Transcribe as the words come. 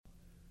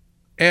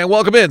And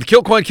welcome in the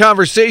Kilcoyne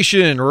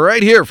Conversation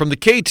right here from the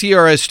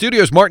KTRS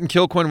studios. Martin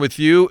Kilcoyne with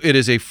you. It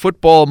is a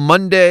football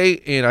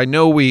Monday, and I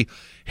know we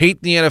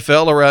hate the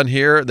NFL around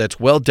here. That's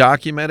well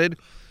documented.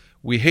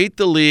 We hate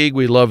the league.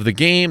 We love the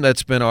game.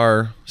 That's been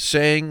our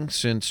saying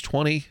since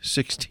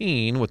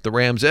 2016 with the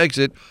Rams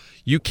exit.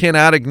 You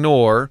cannot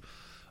ignore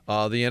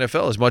the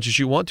NFL as much as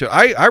you want to.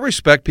 I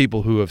respect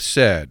people who have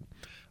said,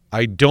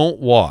 I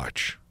don't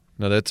watch.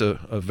 Now, that's a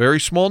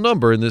very small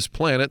number in this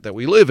planet that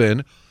we live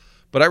in.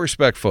 But I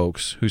respect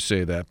folks who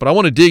say that. But I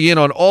want to dig in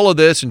on all of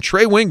this. And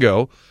Trey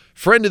Wingo,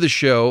 friend of the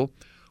show,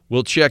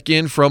 will check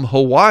in from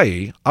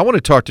Hawaii. I want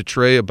to talk to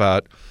Trey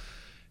about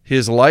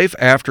his life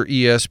after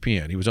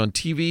ESPN. He was on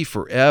TV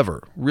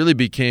forever, really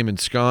became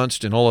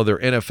ensconced in all of their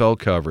NFL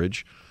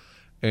coverage,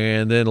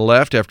 and then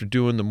left after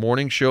doing the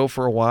morning show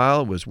for a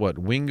while. It was,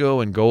 Wingo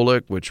and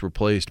Golick, which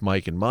replaced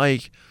Mike and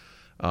Mike.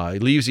 He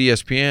leaves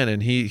ESPN,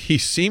 and he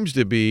seems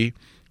to be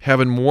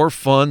having more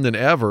fun than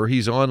ever.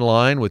 He's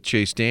online with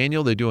Chase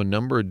Daniel. They do a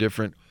number of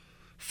different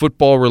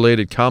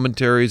football-related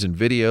commentaries and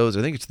videos.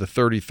 I think it's the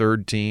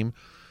 33rd team.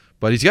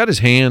 But he's got his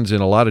hands in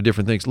a lot of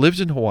different things.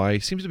 Lives in Hawaii.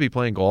 Seems to be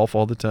playing golf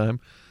all the time.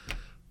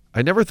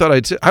 I never thought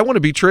I'd say I want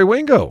to be Trey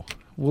Wingo.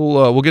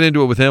 We'll get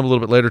into it with him a little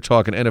bit later,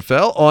 talking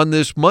NFL on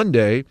this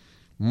Monday.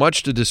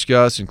 Much to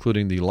discuss,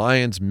 including the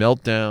Lions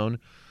meltdown.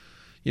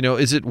 You know,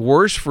 is it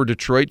worse for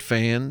Detroit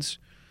fans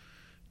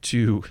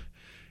to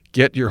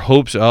get your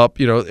hopes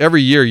up? You know,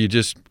 every year you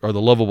just are the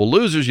lovable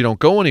losers. You don't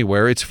go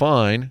anywhere. It's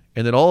fine.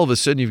 And then all of a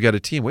sudden you've got a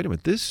team. Wait a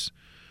minute, this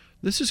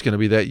is going to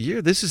be that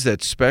year. This is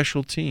that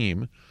special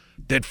team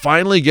that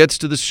finally gets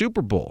to the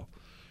Super Bowl.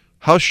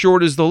 How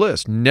short is the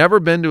list? Never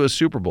been to a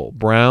Super Bowl.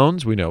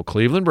 Browns, we know,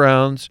 Cleveland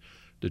Browns,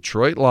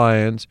 Detroit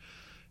Lions,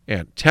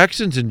 and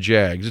Texans and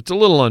Jags. It's a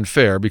little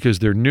unfair because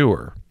they're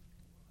newer.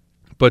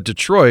 But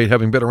Detroit,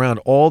 having been around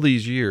all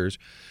these years,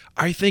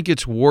 I think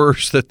it's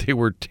worse that they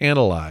were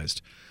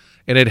tantalized.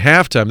 And at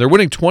halftime, they're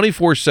winning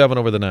 24-7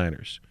 over the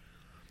Niners.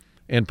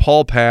 And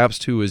Paul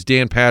Pabst, who is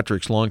Dan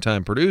Patrick's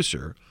longtime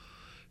producer,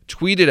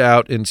 tweeted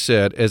out and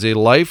said, as a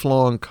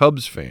lifelong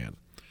Cubs fan,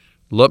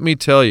 let me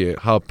tell you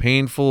how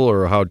painful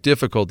or how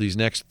difficult these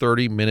next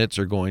 30 minutes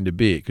are going to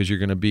be, because you're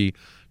going to be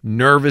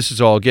nervous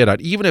as all get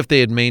out. Even if they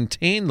had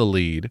maintained the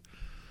lead,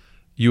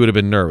 you would have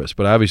been nervous.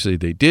 But obviously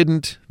they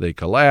didn't. They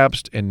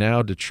collapsed. And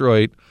now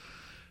Detroit,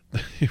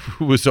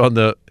 who was on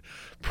the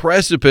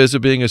precipice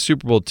of being a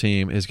Super Bowl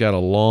team, has got a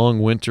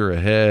long winter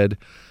ahead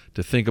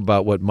to think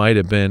about what might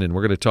have been. And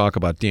we're going to talk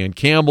about Dan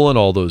Campbell and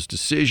all those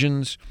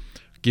decisions.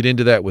 Get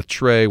into that with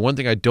Trey. One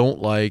thing I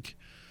don't like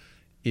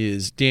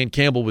is Dan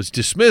Campbell was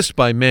dismissed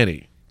by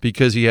many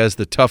because he has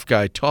the tough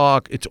guy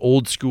talk. It's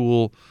old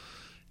school.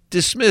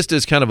 Dismissed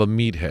as kind of a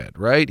meathead,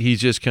 right?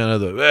 He's just kind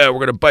of we're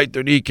going to bite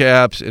their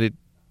kneecaps, and it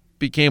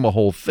became a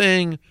whole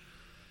thing.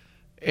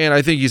 And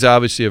I think he's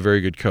obviously a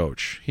very good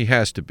coach. He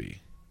has to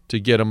be, to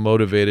get them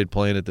motivated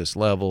playing at this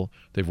level.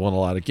 They've won a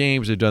lot of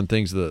games. They've done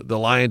things the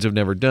Lions have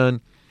never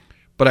done.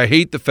 But I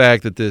hate the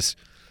fact that this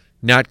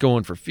not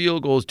going for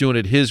field goals, doing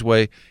it his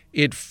way,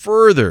 it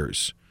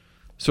furthers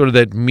sort of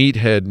that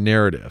meathead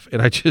narrative.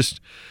 And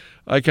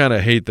I kind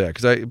of hate that,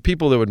 because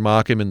people that would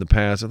mock him in the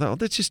past, I thought,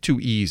 that's just too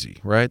easy,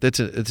 right? It's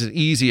an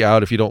easy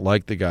out if you don't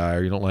like the guy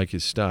or you don't like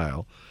his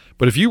style.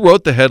 But if you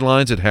wrote the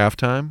headlines at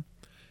halftime,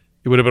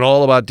 it would have been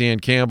all about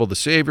Dan Campbell, the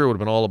savior. It would have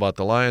been all about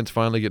the Lions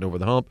finally getting over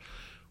the hump.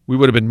 We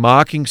would have been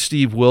mocking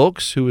Steve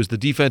Wilks, who is the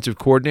defensive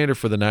coordinator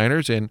for the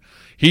Niners, and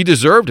he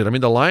deserved it. I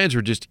mean, the Lions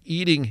were just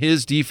eating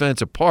his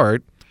defense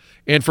apart.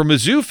 And for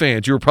Mizzou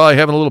fans, you were probably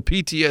having a little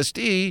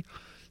PTSD.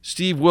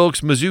 Steve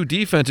Wilks' Mizzou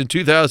defense in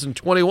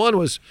 2021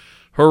 was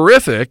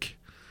horrific.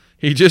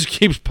 He just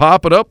keeps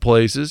popping up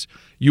places.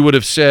 You would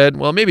have said,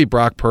 well, maybe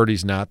Brock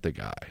Purdy's not the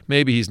guy.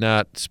 Maybe he's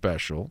not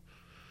special.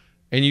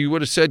 And you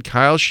would have said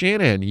Kyle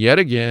Shanahan, yet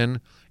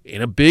again,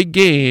 in a big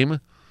game,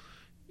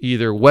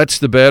 either wets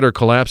the bed or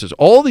collapses.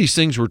 All these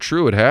things were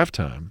true at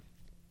halftime.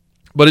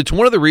 But it's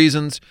one of the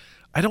reasons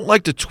I don't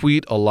like to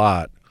tweet a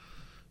lot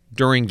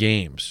during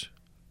games,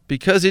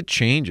 because it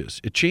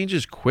changes. It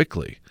changes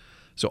quickly.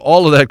 So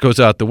all of that goes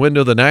out the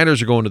window. The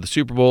Niners are going to the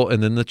Super Bowl,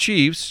 and then the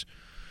Chiefs,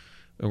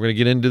 and we're going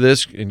to get into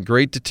this in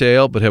great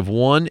detail, but have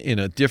won in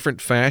a different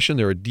fashion.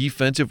 They're a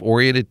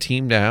defensive-oriented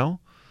team now.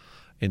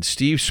 And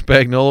Steve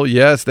Spagnuolo,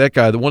 yes, that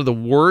guy, one of the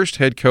worst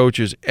head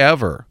coaches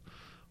ever,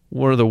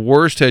 one of the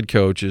worst head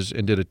coaches,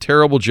 and did a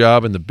terrible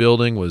job in the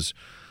building, was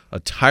a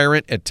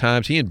tyrant at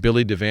times. He and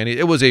Billy Devaney,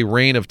 it was a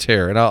reign of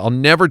terror. And I'll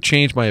never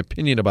change my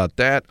opinion about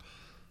that.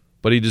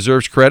 But he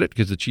deserves credit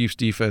because the Chiefs'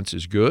 defense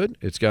is good.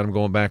 It's got him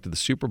going back to the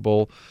Super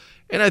Bowl.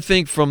 And I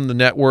think from the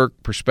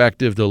network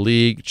perspective, the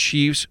league,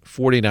 Chiefs,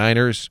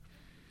 49ers,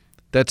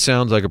 that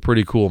sounds like a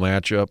pretty cool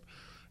matchup.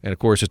 And, of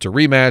course, it's a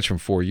rematch from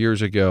 4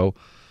 years ago.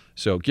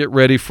 So get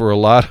ready for a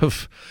lot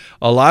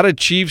of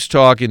Chiefs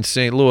talk in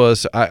St.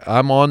 Louis.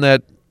 I'm on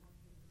that.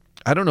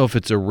 I don't know if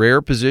it's a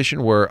rare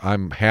position where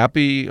I'm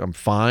happy, I'm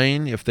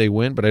fine if they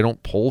win, but I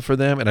don't pull for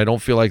them, and I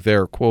don't feel like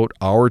they're, quote,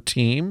 our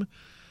team.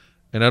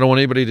 And I don't want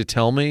anybody to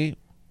tell me,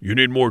 you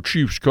need more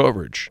Chiefs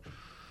coverage.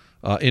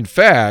 In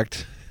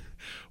fact,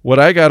 What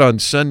I got on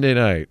Sunday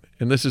night,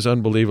 and this is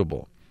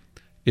unbelievable,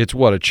 it's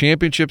a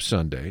championship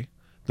Sunday.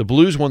 The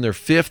Blues won their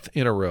 5th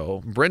in a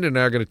row. Brendan and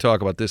I are going to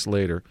talk about this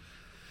later.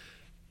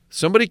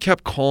 Somebody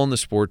kept calling the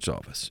sports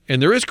office,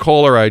 and there is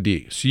caller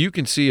ID, so you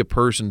can see a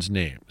person's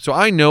name. So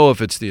I know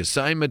if it's the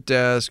assignment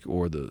desk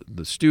or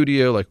the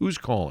studio, like who's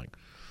calling.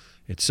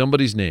 It's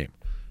somebody's name.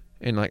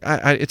 And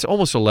it's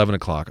almost 11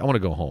 o'clock. I want to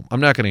go home. I'm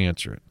not going to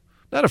answer it.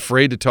 Not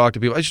afraid to talk to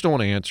people. I just don't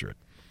want to answer it.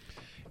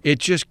 It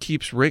just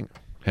keeps ringing.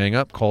 Hang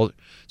up, call it.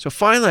 So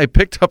finally I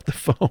picked up the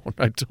phone.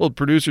 I told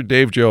producer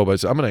Dave Job, I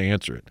said, I'm going to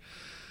answer it.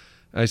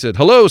 I said,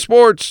 hello,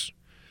 sports.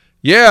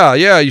 Yeah,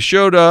 you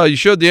showed the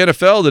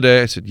NFL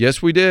today. I said,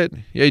 yes, we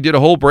did. Yeah, you did a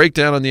whole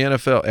breakdown on the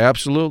NFL.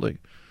 Absolutely.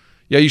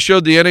 Yeah, you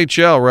showed the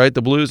NHL, right,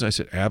 the Blues? And I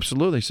said,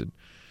 absolutely. He said,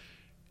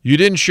 you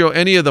didn't show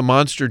any of the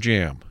Monster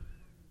Jam.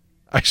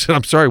 I said,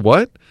 I'm sorry,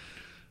 what?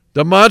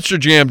 The Monster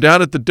Jam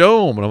down at the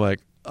Dome. And I'm like,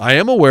 I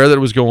am aware that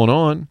it was going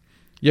on.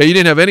 Yeah, you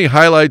didn't have any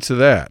highlights of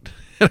that.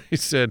 And I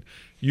said,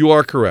 you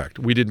are correct.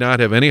 We did not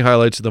have any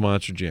highlights of the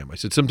Monster Jam. I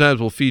said, sometimes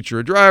we'll feature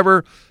a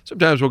driver.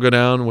 Sometimes we'll go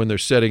down when they're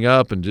setting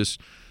up and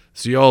just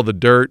see all the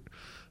dirt.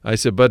 I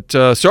said, but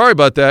sorry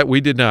about that.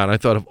 We did not. I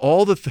thought of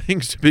all the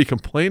things to be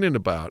complaining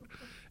about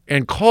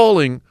and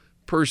calling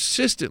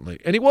persistently.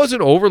 And he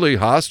wasn't overly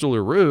hostile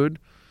or rude.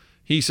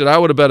 He said, I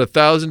would have bet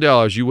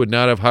 $1,000 you would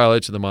not have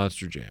highlights of the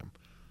Monster Jam.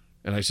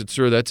 And I said,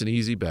 sir, that's an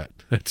easy bet.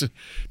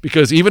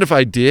 Because even if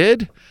I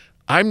did,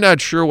 I'm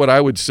not sure what I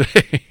would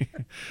say.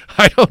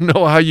 I don't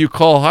know how you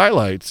call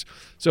highlights.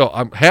 So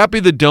I'm happy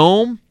the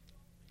Dome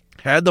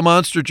had the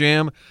Monster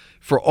Jam.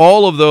 For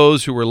all of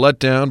those who were let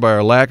down by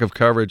our lack of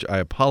coverage, I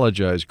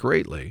apologize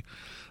greatly.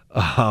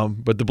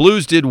 But the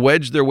Blues did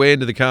wedge their way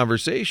into the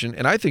conversation,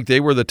 and I think they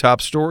were the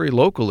top story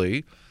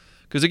locally.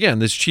 Because, again,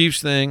 this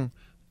Chiefs thing,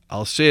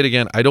 I'll say it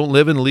again, I don't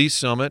live in Lee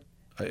Summit.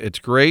 It's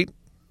great.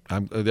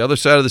 I'm the other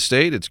side of the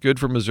state. It's good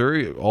for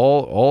Missouri.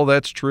 All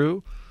that's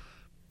true.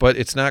 But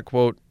it's not,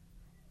 quote,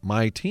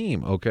 my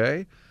team,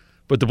 okay?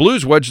 But the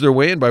Blues wedged their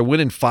way in by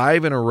winning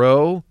 5 in a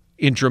row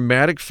in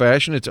dramatic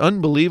fashion. It's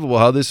unbelievable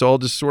how this all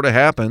just sort of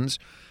happens.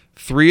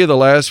 3 of the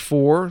last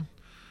 4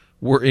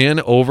 were in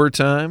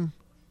overtime,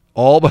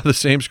 all by the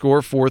same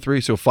score,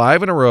 4-3. So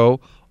 5 in a row.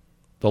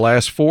 The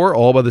last 4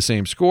 all by the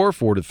same score,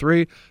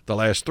 4-3. The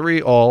last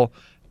 3 all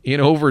in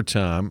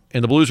overtime.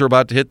 And the Blues are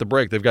about to hit the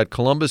break. They've got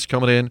Columbus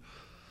coming in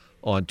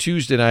on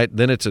Tuesday night.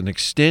 Then it's an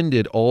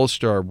extended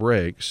all-star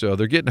break. So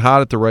they're getting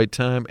hot at the right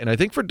time. And I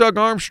think for Doug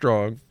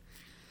Armstrong,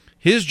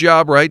 his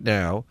job right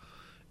now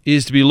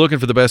is to be looking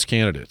for the best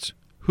candidates.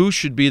 Who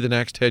should be the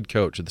next head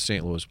coach of the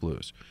St. Louis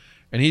Blues?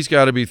 And he's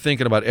got to be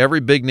thinking about every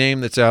big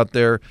name that's out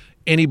there,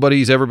 anybody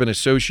he's ever been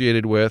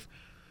associated with,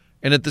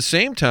 and at the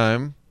same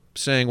time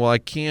saying, well, I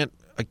can't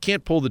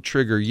pull the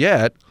trigger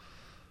yet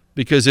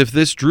because if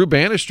this Drew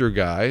Bannister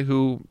guy,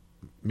 who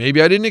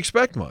maybe I didn't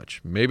expect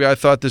much, maybe I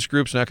thought this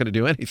group's not going to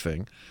do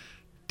anything,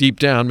 deep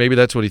down, maybe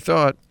that's what he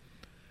thought,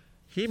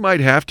 he might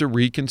have to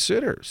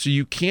reconsider. So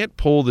you can't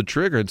pull the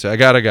trigger and say, I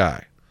got a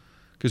guy.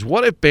 Because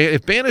what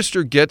if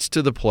Bannister gets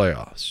to the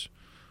playoffs?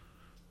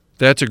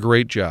 That's a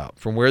great job.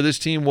 From where this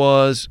team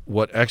was,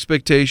 what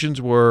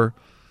expectations were,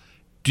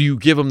 do you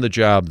give him the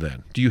job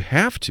then? Do you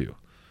have to?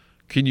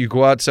 Can you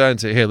go outside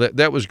and say, hey,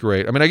 that was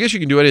great? I mean, I guess you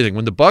can do anything.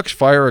 When the Bucks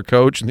fire a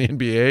coach in the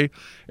NBA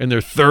and they're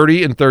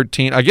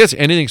 30-13, I guess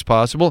anything's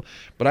possible.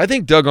 But I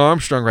think Doug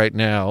Armstrong right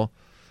now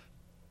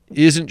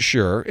isn't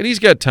sure, and he's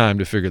got time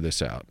to figure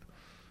this out.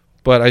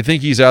 But I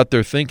think he's out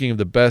there thinking of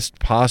the best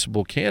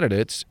possible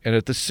candidates and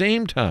at the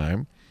same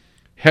time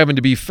having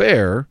to be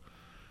fair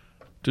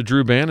to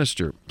Drew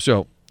Bannister.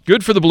 So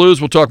good for the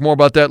Blues. We'll talk more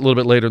about that a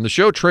little bit later in the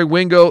show. Trey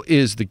Wingo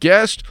is the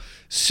guest.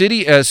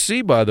 City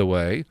SC, by the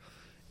way,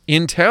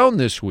 in town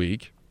this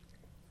week,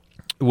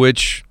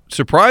 which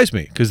surprised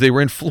me because they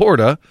were in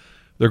Florida.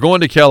 They're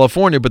going to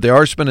California, but they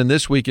are spending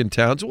this week in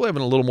town. So we'll have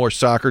a little more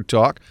soccer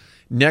talk.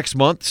 Next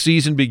month,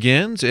 season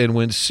begins, and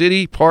when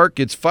City Park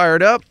gets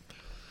fired up,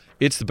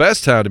 it's the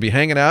best time to be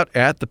hanging out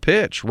at the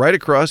Pitch. Right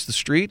across the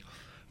street,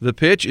 the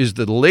Pitch is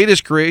the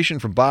latest creation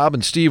from Bob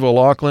and Steve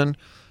O'Loughlin.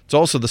 It's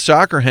also the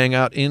soccer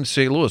hangout in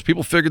St. Louis.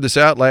 People figured this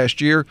out last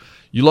year.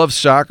 You love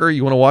soccer,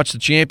 you want to watch the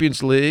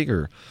Champions League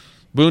or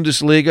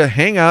Bundesliga,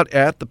 hang out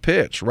at the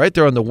Pitch, right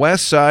there on the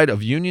west side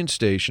of Union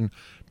Station,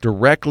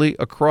 directly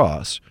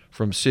across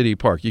from City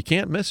Park. You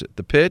can't miss it.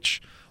 The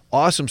Pitch,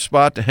 awesome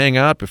spot to hang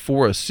out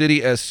before a City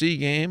SC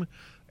game,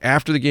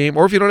 after the game,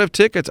 or if you don't have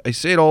tickets, I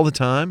say it all the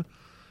time,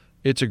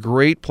 it's a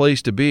great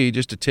place to be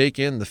just to take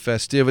in the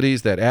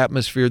festivities, that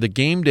atmosphere, the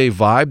game day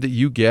vibe that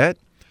you get.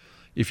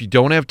 If you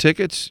don't have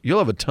tickets, you'll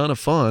have a ton of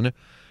fun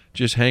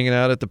just hanging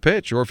out at the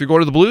Pitch. Or if you go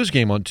to the Blues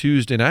game on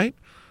Tuesday night,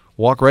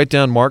 walk right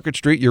down Market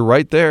Street. You're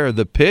right there.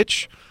 The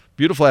Pitch,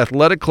 beautiful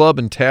athletic club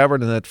and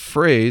tavern. And that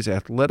phrase,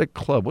 athletic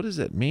club, what does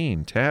that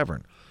mean,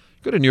 tavern?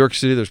 Go to New York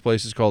City, there's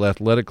places called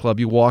athletic club.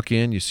 You walk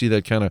in, you see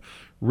that kind of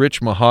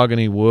rich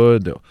mahogany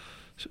wood, the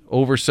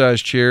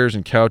oversized chairs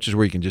and couches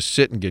where you can just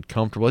sit and get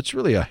comfortable. It's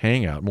really a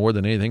hangout more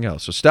than anything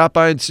else. So stop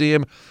by and see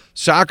him.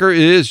 Soccer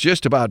is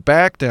just about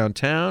back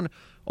downtown.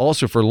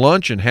 Also for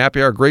lunch and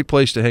happy hour, great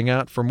place to hang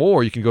out. For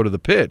more, you can go to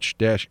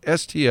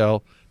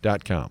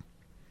thepitch-stl.com.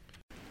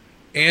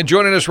 And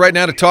joining us right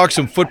now to talk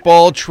some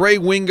football, Trey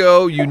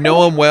Wingo. You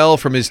know him well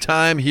from his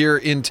time here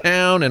in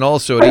town and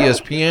also at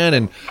ESPN.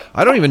 And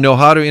I don't even know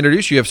how to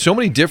introduce you. You have so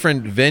many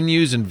different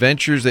venues and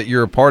ventures that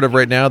you're a part of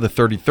right now. The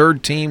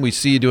 33rd team. We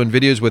see you doing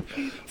videos with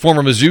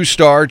former Mizzou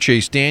star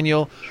Chase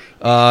Daniel.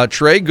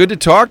 Trey, good to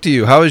talk to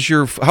you. How is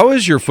your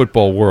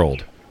football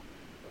world?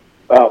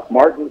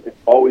 Martin, it's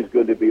always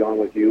good to be on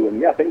with you. And,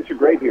 yeah, things are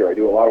great here. I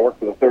do a lot of work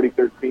for the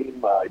 33rd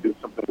team. I do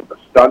something with the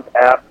Stunt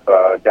app.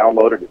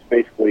 Downloaded. It's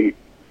basically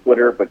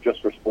Twitter, but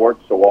just for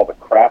sports. So all the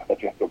crap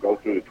that you have to go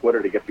through to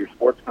Twitter to get your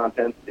sports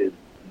content is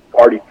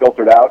already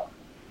filtered out.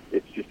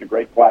 It's just a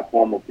great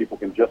platform where people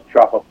can just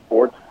chop up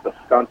sports. The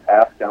Stunt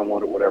app,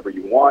 download it whatever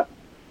you want.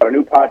 Got a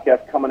new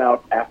podcast coming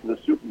out after the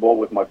Super Bowl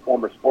with my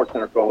former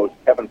SportsCenter co-host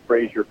Kevin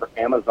Frazier for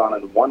Amazon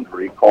and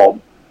Wondery called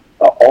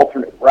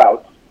Alternate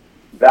Routes.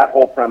 That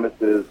whole premise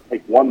is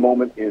take one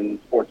moment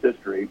in sports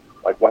history,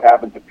 like what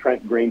happened to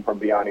Trent Green from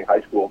Vianney High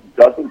School,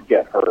 doesn't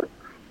get hurt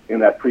in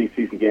that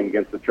preseason game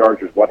against the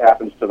Chargers. What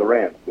happens to the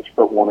Rams? Does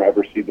Kurt Warner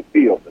ever see the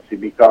field? Does he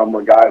become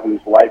a guy whose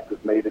life has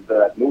made it to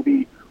that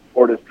movie?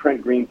 Or does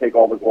Trent Green take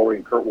all the glory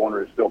and Kurt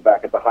Warner is still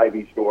back at the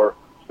Hy-Vee store,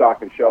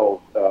 stock and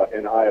shelves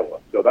in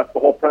Iowa? So that's the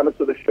whole premise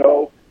of the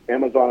show.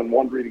 Amazon and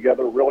Wondery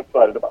together. Real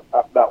excited about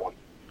that one.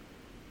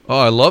 Oh,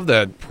 I love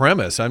that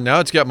premise. Now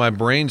it's got my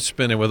brain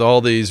spinning with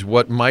all these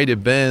what might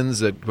have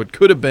beens, what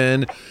could have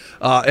been.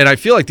 And I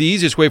feel like the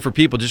easiest way for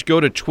people, just go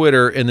to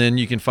Twitter and then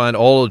you can find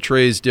all of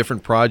Trey's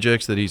different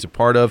projects that he's a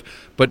part of.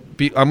 But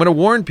I'm going to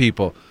warn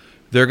people,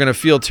 they're going to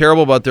feel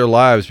terrible about their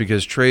lives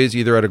because Trey's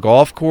either at a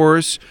golf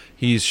course,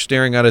 he's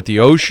staring out at the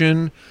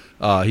ocean,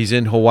 he's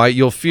in Hawaii.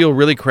 You'll feel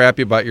really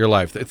crappy about your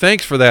life.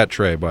 Thanks for that,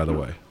 Trey, by the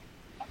way.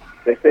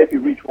 They say if you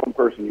reach one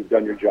person, you've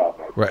done your job.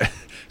 Right.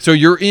 So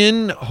you're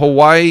in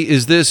Hawaii.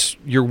 Is this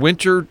your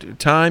winter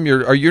time?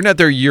 You're not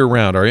there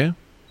year-round, are you?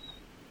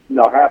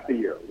 No, half the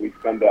year. We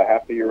spend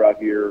half the year out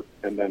here,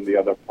 and then the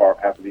other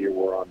half of the year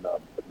we're on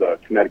the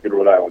Connecticut,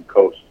 Rhode Island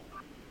coast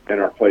in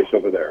our place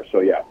over there.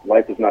 So, yeah,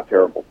 life is not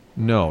terrible.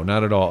 No,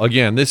 not at all.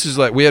 Again, this is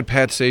like we had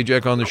Pat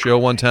Sajak on the show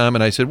one time,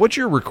 and I said, "What's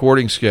your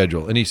recording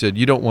schedule?" And he said,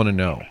 "You don't want to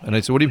know." And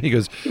I said, "What do you mean?"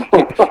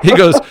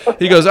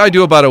 He goes, "I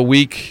do about a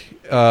week."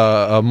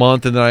 A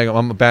month, and then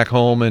I'm back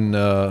home, and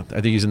I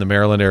think he's in the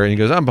Maryland area. And he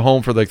goes, I'm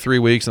home for like 3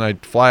 weeks, and I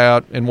fly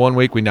out. In 1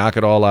 week, we knock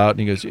it all out. And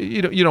he goes,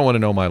 you don't want to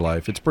know my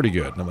life. It's pretty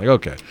good. And I'm like,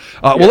 okay.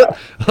 Well,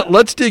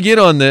 let's dig in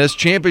on this.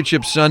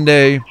 Championship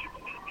Sunday.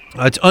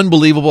 It's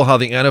unbelievable how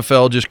the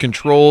NFL just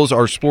controls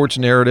our sports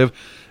narrative,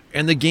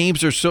 and the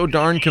games are so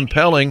darn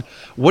compelling.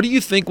 What do you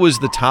think was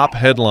the top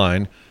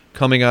headline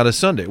coming out of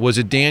Sunday? Was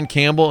it Dan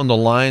Campbell and the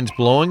Lions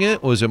blowing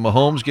it? Was it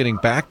Mahomes getting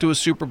back to a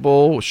Super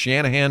Bowl?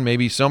 Shanahan,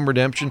 maybe some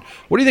redemption?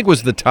 What do you think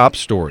was the top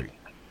story?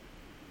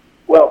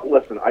 Well,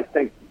 listen, I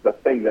think the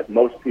thing that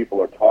most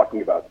people are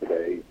talking about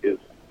today is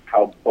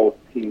how both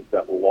teams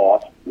that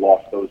lost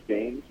those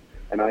games,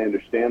 and I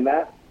understand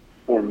that.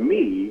 For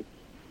me,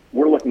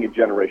 we're looking at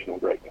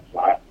generational greatness.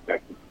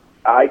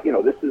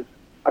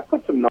 I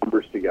put some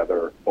numbers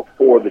together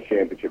before the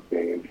championship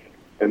game,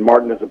 and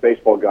Martin, as a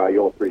baseball guy,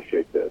 you'll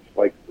appreciate this.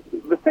 Like,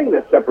 the thing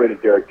that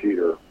separated Derek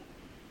Jeter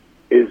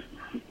is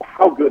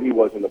how good he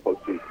was in the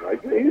postseason,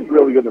 right? He was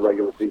really good in the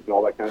regular season,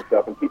 all that kind of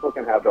stuff, and people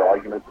can have their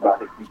arguments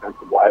about his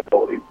defensive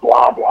liability,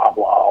 blah, blah,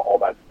 blah, all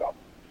that stuff.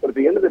 But at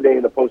the end of the day,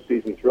 in the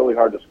postseason, it's really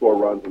hard to score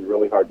runs and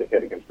really hard to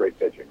hit against great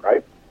pitching,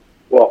 right?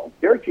 Well,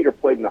 Derek Jeter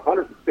played in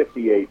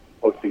 158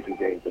 postseason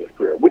games in his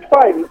career, which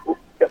in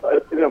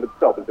and of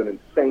itself is an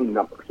insane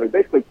number. So he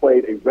basically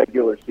played a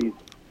regular season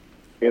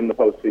in the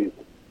postseason.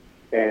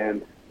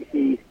 And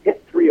he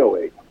hit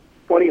 308,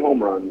 20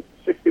 home runs,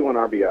 61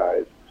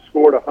 RBIs,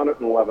 scored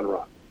 111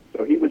 runs.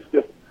 So he was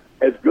just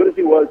as good as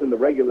he was in the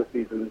regular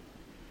season.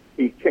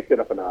 He kicked it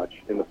up a notch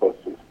in the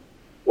postseason.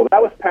 Well,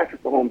 that was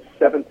Patrick Mahomes'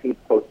 17th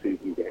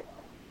postseason game.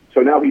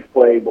 So now he's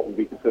played what would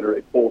be considered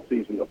a full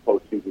season of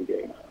postseason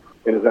games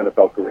in his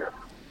NFL career.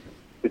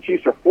 The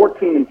Chiefs are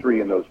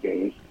 14-3 in those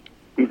games.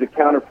 He's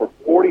accounted for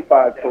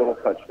 45 total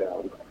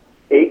touchdowns,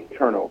 8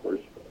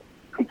 turnovers,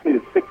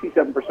 completed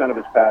 67% of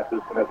his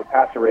passes, and has a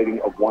passer rating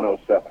of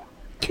 107,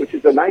 which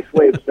is a nice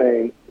way of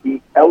saying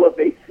he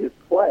elevates his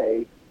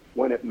play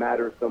when it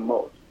matters the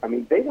most. I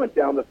mean, they went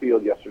down the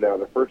field yesterday on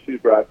their first 2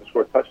 drives to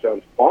score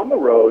touchdowns on the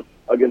road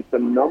against the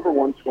number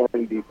 1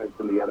 scoring defense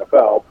in the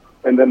NFL,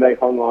 and then they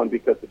hung on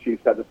because the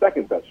Chiefs had the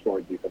second best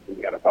scoring defense in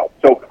the NFL.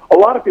 So a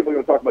lot of people are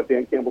going to talk about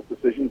Dan Campbell's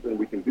decisions, and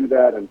we can do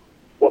that, and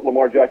what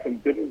Lamar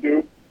Jackson didn't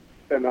do,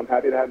 and I'm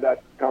happy to have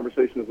that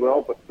conversation as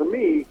well. But for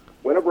me,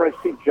 whenever I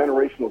see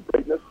generational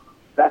greatness,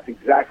 that's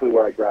exactly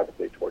where I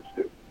gravitate towards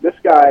too. This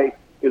guy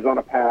is on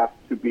a path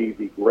to be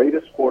the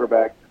greatest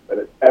quarterback that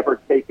has ever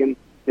taken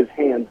his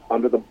hands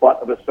under the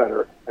butt of a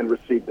center and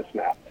received the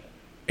snap.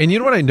 And you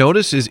know what I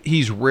notice is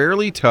he's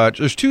rarely touched.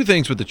 There's 2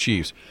 things with the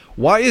Chiefs.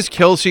 Why is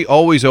Kelsey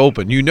always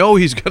open? You know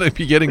he's going to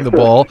be getting the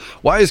ball.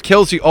 Why is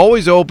Kelsey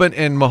always open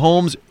and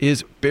Mahomes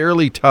is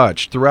barely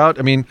touched throughout?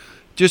 I mean,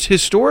 just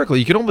historically,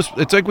 you can almost,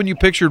 it's like when you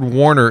pictured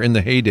Warner in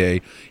the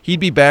heyday. He'd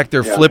be back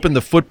there flipping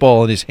the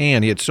football in his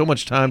hand. He had so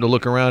much time to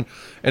look around.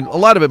 And a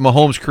lot of it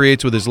Mahomes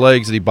creates with his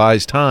legs that he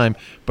buys time,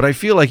 but I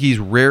feel like he's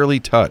rarely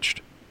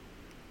touched.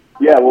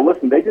 Yeah, well,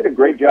 listen, they did a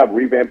great job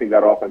revamping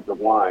that offensive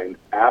line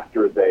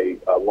after they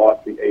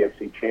lost the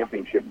AFC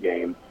Championship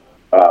game,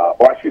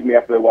 after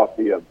they lost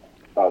the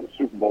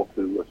Super Bowl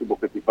to Super Bowl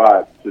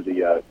 55 to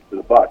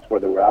the Bucs, where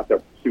they were out there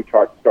with two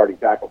starting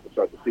tackles to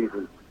start the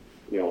season.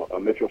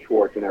 Mitchell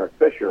Schwartz and Eric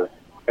Fisher,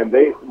 and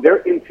their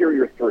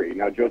interior three.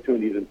 Now, Joe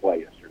Thuney didn't play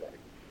yesterday.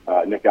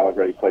 Nick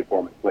Allegretti played for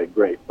him and played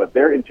great, but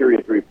their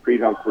interior three: Creed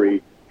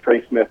Humphrey,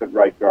 Trey Smith at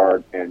right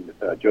guard, and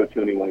Joe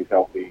Thuney, when he's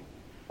healthy,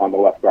 on the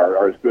left guard,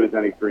 are as good as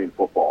any three in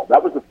football.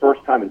 That was the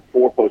first time in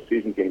 4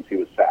 postseason games he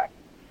was sacked.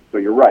 So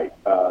you're right.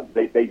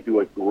 They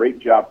do a great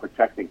job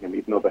protecting him,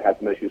 even though they had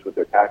some issues with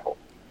their tackle.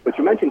 But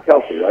you mentioned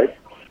Kelsey, right?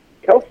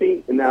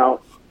 Kelsey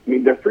now.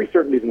 There are 3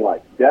 certainties in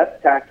life: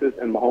 death, taxes,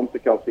 and Mahomes to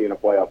Kelsey in a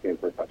playoff game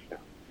for a touchdown.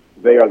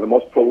 They are the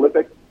most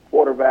prolific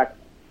quarterback,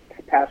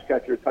 pass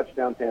catcher,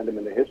 touchdown tandem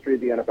in the history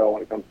of the NFL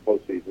when it comes to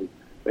postseason.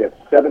 They have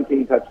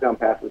 17 touchdown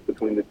passes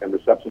and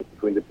receptions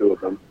between the two of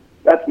them.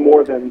 That's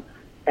more than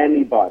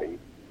anybody.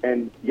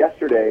 And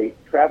yesterday,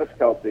 Travis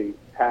Kelsey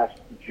passed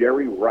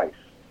Jerry Rice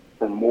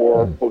for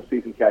more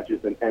postseason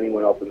catches than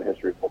anyone else in the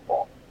history of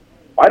football.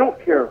 I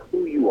don't care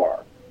who you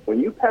are.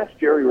 When you pass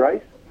Jerry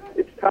Rice,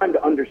 it's time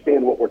to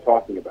understand what we're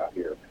talking about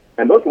here.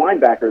 And those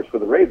linebackers for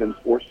the Ravens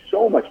were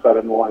so much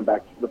better than the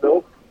linebackers for the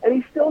Bills, and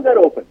he still got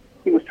open.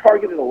 He was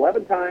targeted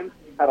 11 times,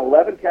 had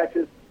 11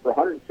 catches for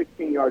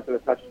 116 yards and a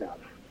touchdown.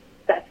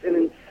 That's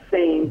an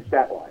insane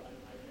stat line.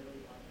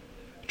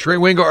 Trey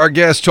Wingo, our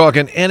guest,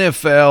 talking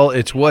NFL.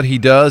 It's what he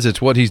does.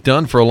 It's what he's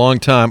done for a long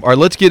time. All right,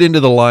 let's get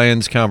into the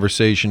Lions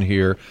conversation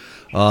here.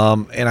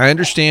 And I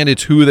understand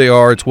it's who they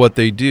are, it's what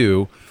they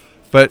do.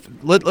 But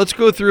let's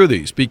go through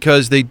these,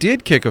 because they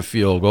did kick a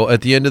field goal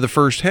at the end of the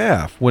first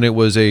half when it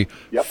was a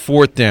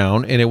 4th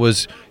down, and it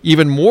was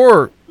even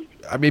more,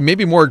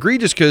 maybe more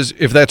egregious, because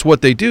if that's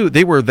what they do,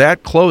 they were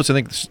that close, I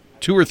think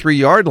 2 or 3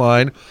 yard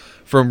line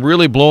from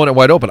really blowing it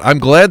wide open. I'm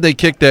glad they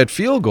kicked that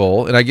field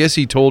goal, and I guess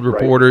he told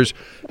reporters,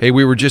 hey,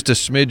 we were just a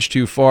smidge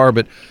too far.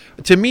 But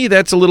to me,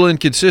 that's a little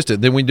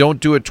inconsistent. Then we don't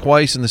do it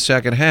twice in the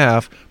second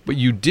half, but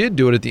you did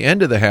do it at the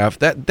end of the half.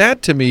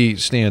 That to me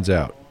stands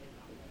out.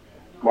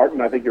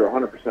 Martin, I think you're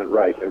 100%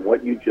 right, and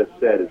what you just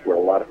said is where a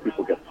lot of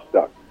people get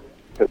stuck.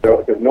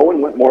 Because no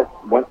one went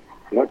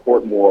for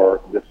it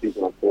more this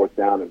season on 4th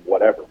down and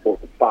whatever, 4th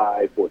and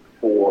 5, 4th and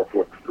 4,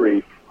 4th and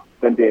 3,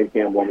 than Dan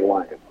Campbell and the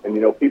Lions.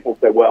 And, people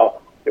say,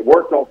 well, it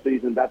worked all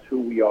season, that's who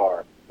we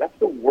are. That's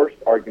the worst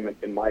argument,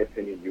 in my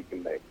opinion, you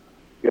can make.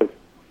 Because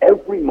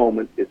every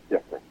moment is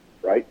different,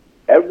 right?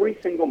 Every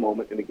single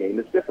moment in a game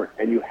is different,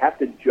 and you have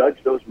to judge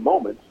those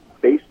moments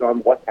based on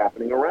what's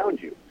happening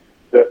around you.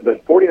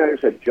 The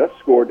 49ers had just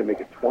scored to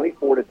make it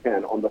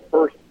 24-10 on the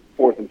first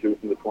 4th and 2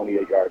 from the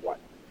 28-yard line.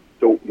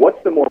 So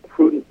what's the more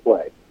prudent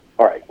play?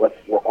 All right,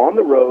 we're on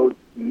the road.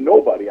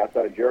 Nobody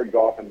outside of Jared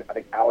Goff and I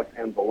think Alex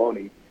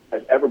Anzalone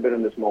has ever been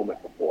in this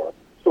moment before.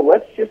 So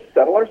let's just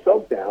settle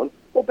ourselves down,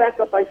 go back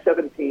up by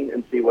 17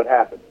 and see what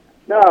happens.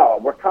 No,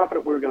 we're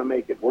confident we're going to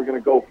make it. We're going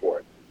to go for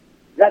it.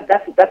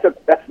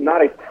 That's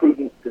not a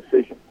prudent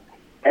decision.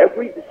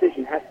 Every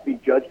decision has to be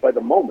judged by the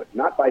moment,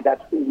 not by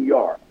that's who we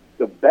are.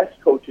 The best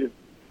coaches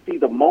see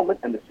the moment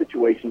and the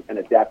situation and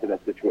adapt to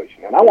that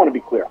situation. And I want to be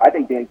clear. I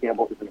think Dan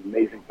Campbell is an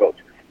amazing coach.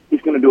 He's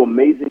going to do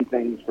amazing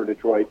things for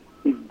Detroit.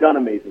 He's done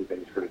amazing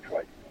things for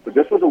Detroit. But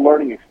this was a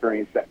learning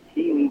experience that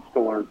he needs to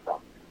learn from.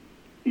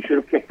 He should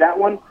have kicked that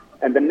one,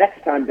 and the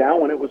next time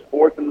down when it was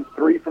 4th and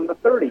 3 from the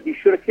 30, he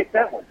should have kicked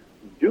that one.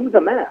 Do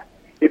the math.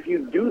 If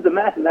you do the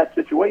math in that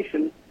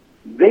situation,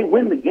 they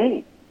win the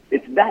game.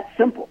 It's that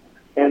simple.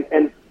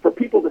 And for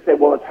people to say,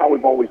 well, it's how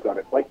we've always done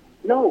it. Like,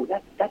 no,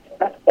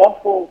 that's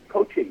awful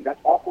coaching. That's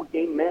awful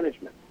game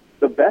management.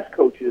 The best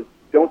coaches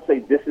don't say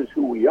this is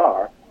who we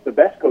are. The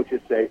best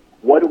coaches say,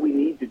 what do we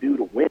need to do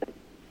to win?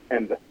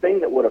 And the thing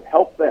that would have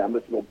helped them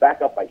is to go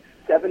back up by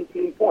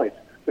 17 points.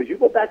 Because you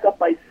go back up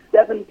by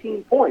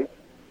 17 points,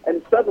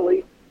 and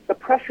suddenly the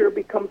pressure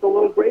becomes a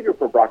little greater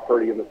for Brock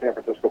Purdy and the San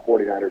Francisco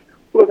 49ers,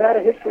 who have had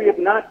a history of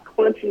not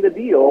clinching the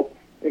deal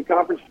in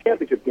conference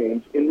championship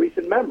games in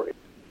recent memory.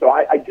 So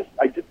I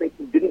just think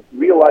he didn't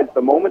realize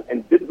the moment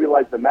and didn't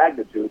realize the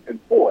magnitude.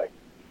 And boy,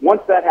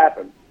 once that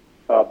happened,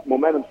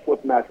 momentum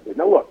flipped magically.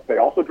 Now look, they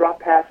also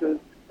dropped passes,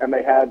 and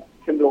they had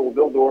Kindle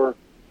Vildor,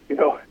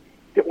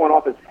 hit one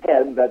off his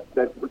head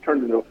that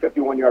returned into a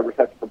 51-yard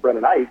reception for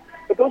Brennan Ice.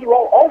 But those are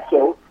all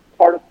also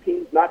part of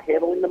teams not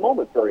handling the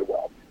moment very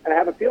well. And I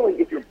have a feeling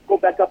if you go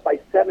back up by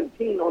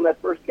 17 on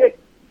that first kick,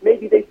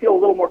 maybe they feel a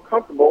little more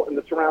comfortable in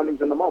the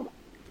surroundings in the moment.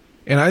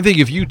 And I think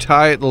if you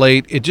tie it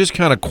late, it just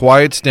kind of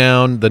quiets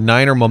down the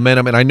Niner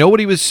momentum. And I know what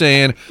he was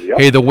saying. Yep.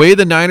 Hey, the way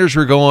the Niners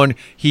were going,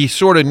 he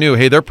sort of knew,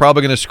 hey, they're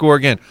probably going to score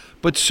again.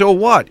 But so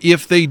what?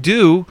 If they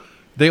do,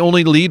 they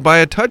only lead by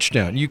a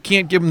touchdown. You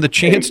can't give them the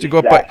chance to go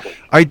up by.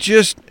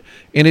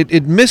 And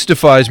it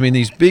mystifies me in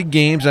these big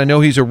games. I know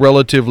he's a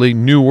relatively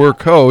newer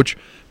coach,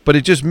 but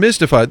it just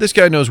mystified. This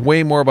guy knows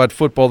way more about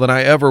football than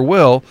I ever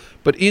will.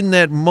 But in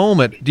that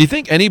moment, do you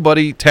think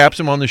anybody taps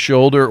him on the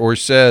shoulder or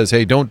says,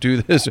 hey, don't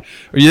do this? Or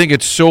do you think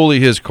it's solely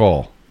his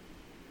call?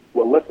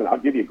 Well, listen, I'll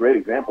give you a great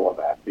example of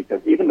that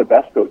because even the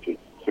best coaches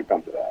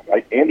succumb to that,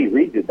 right? Andy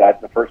Reid did that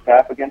in the first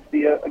half against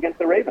the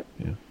Ravens.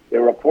 Yeah. They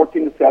were up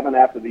 14-7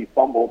 after the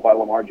fumble by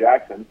Lamar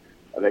Jackson.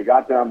 They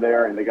got down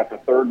there and they got to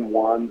 3rd and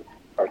 1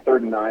 or 3rd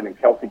and 9, and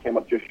Kelsey came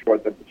up just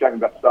short. The Jackson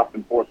got stuffed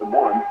in 4th and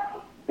 1.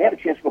 They had a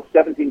chance to go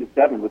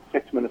 17-7 with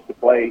 6 minutes to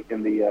play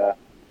in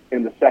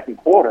the second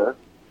quarter,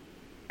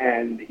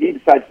 and he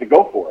decides to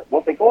go for it.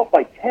 Well, if they go up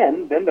by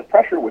 10, then the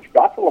pressure, which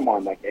got to Lamar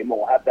in that game, and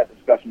we'll have that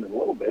discussion in a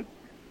little bit,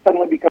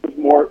 suddenly becomes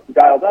more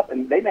dialed up,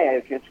 and they may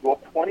have a chance to go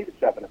up 20-7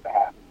 at the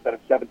half instead of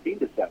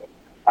 17-7.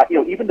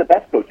 Even the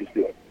best coaches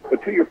do it.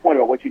 But to your point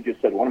about what you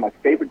just said, one of my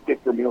favorite Dick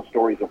Vermeil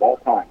stories of all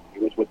time, he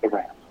was with the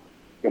Rams.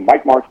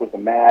 Mike Martz was a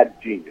mad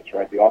genius,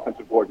 right, the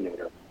offensive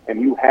coordinator, and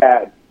you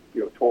had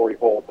Torrey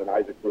Holt and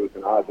Isaac Bruce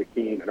and Oz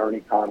Akeem and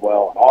Ernie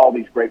Conwell and all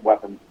these great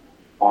weapons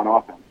on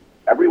offense.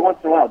 Every once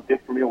in a while,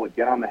 Dick Vermeil would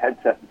get on the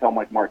headset and tell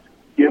Mike Martz,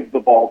 give the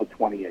ball to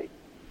 28.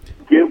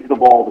 Give the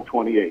ball to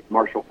 28,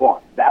 Marshall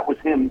Faulk. That was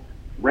him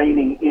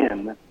reining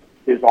in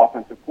his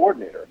offensive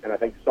coordinator. And I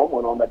think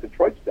someone on that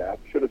Detroit staff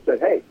should have said,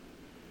 hey,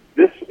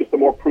 this is the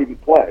more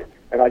prudent play.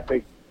 And I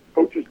think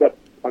coaches that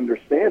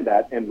understand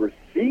that and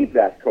receive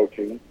that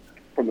coaching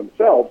from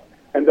themselves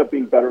end up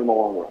being better in the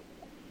long run.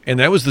 And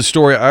that was the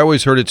story I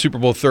always heard at Super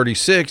Bowl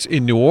 36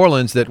 in New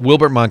Orleans, that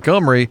Wilbert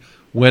Montgomery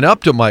went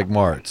up to Mike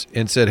Martz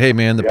and said, hey,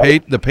 man,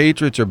 the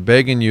Patriots are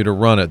begging you to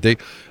run it. They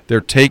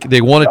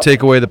want to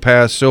take away the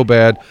pass so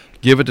bad.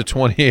 Give it to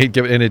 28,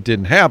 and it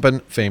didn't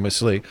happen,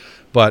 famously.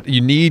 But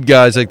you need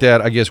guys like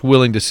that, I guess,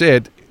 willing to say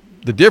it.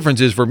 The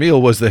difference is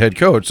Vermeil was the head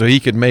coach, so he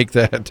could make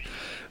that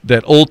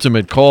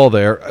ultimate call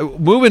there.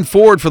 Moving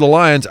forward for the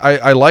Lions,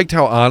 I liked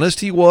how honest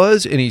he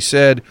was, and he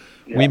said,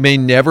 we may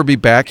never be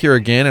back here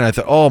again. And I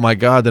thought, oh, my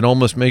God, that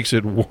almost makes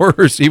it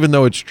worse, even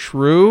though it's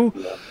true.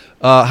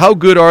 How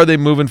good are they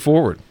moving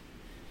forward?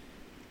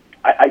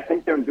 I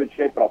think they're in good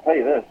shape, but I'll tell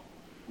you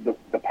this.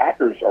 The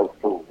Packers are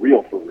for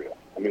real.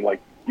 I mean,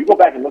 like, you go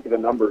back and look at the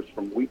numbers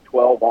from Week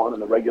 12 on in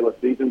the regular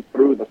season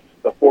through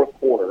the fourth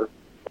quarter,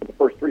 the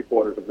first 3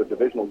 quarters of the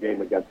divisional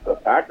game against the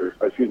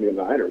the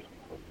Niners.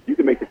 You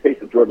can make the case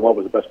that Jordan Love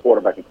was the best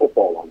quarterback in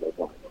football along those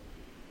lines.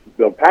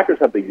 The Packers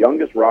have the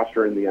youngest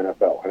roster in the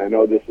NFL, and I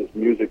know this is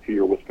music to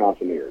your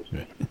Wisconsin ears.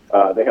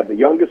 They have the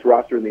youngest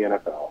roster in the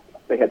NFL.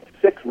 They had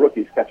 6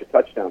 rookies catch a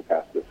touchdown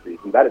pass this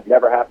season. That has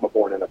never happened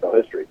before in NFL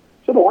history.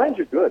 So the Lions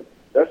are good.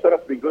 They're set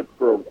up to be good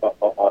for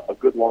a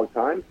good long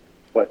time,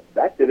 but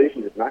that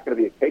division is not going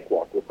to be a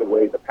cakewalk with the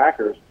way the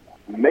Packers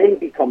may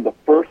become the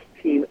first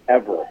team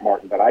ever,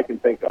 Martin, that I can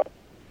think of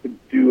to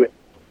do it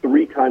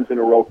 3 times in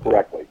a row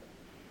correctly.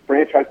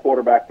 Franchise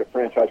quarterback to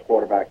franchise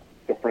quarterback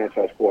to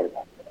franchise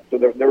quarterback. So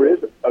there is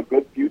a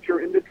good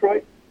future in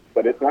Detroit,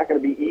 but it's not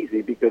going to be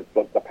easy because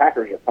the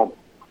Packers are coming.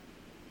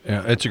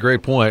 Yeah, that's a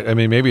great point. I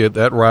mean, maybe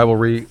that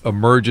rivalry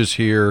emerges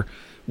here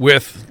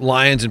with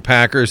Lions and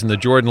Packers and the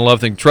Jordan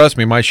Love thing. Trust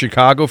me, my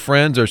Chicago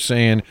friends are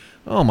saying,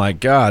 oh, my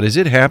God, is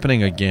it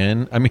happening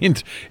again? I mean,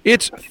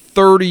 it's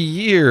 30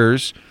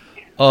 years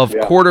of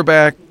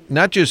quarterback,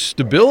 not just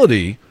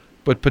stability,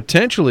 but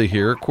potentially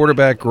here,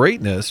 quarterback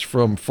greatness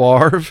from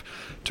Favre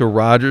to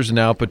Rodgers and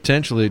now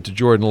potentially to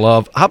Jordan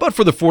Love. How about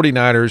for the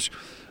 49ers?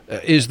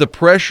 Is the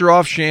pressure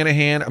off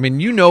Shanahan? I mean,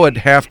 at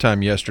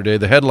halftime yesterday,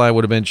 the headline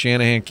would have been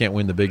Shanahan can't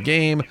win the big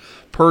game.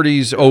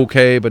 Purdy's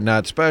okay, but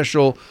not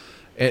special.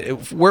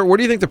 Where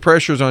do you think the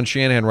pressure is on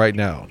Shanahan right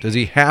now? Does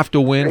he have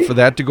to win for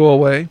that to go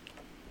away?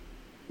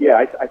 Yeah,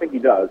 I think he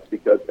does,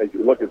 because as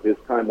you look at his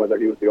time, whether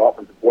he was the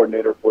offensive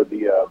coordinator for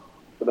the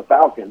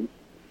Falcons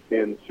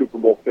in Super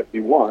Bowl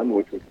 51,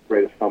 which was the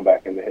greatest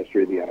comeback in the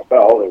history of the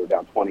NFL. They were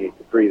down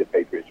 28-3, the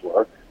Patriots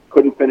were.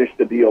 Couldn't finish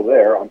the deal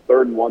there. On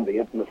 3rd and 1, the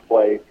infamous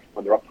play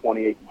when they're up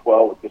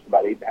 28-12 with just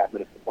about 8.5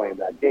 minutes to play in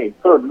that game.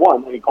 3rd and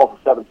 1, and he calls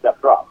a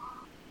 7-step drop.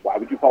 Why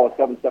would you call a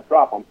 7-step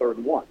drop on 3rd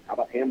and 1? How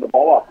about hand the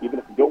ball off? Even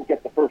if you don't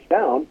get the first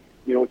down,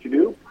 you know what you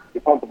do? You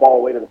pump the ball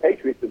away to the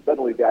Patriots, and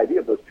suddenly the idea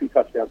of those 2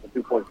 touchdowns and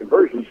 2-point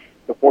conversions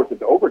to force it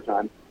to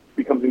overtime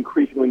becomes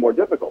increasingly more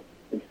difficult.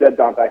 Instead,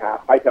 Dante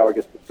Hightower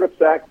gets the strip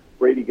sack.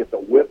 Brady gets a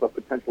whiff of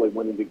potentially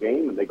winning the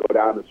game, and they go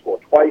down and score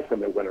twice,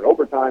 and they win in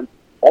overtime.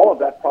 All of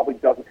that probably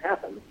doesn't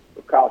happen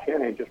if Kyle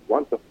Shanahan just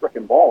runs the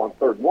frickin' ball on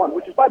 3rd and 1,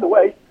 which is, by the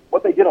way,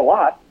 what they did a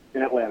lot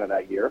in Atlanta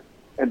that year.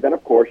 And then,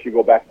 of course, you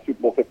go back to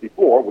Super Bowl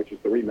 54, which is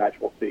the rematch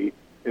we'll see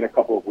in a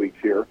couple of weeks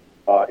here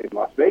in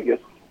Las Vegas.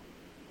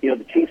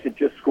 The Chiefs had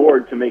just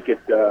scored to make it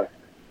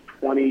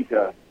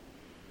 20-17,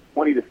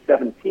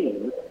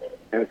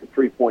 and it's a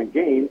 3-point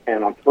game.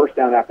 And on first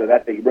down after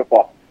that, they rip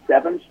off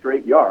 7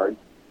 straight yards.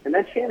 And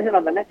then Shanahan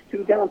on the next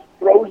 2 downs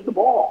throws the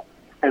ball.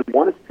 And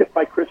one is tipped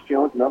by Chris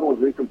Jones, another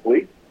one's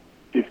incomplete.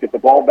 Chiefs get the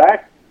ball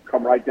back,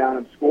 come right down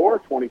and score,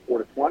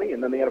 24-20,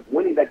 and then they end up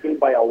winning that game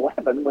by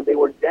 11 when they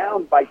were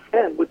down by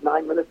 10 with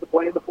 9 minutes to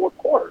play in the fourth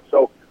quarter.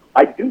 So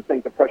I do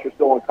think the pressure's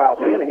still on Kyle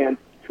Shanahan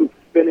to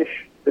finish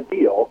the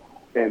deal,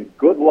 and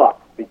good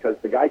luck, because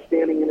the guy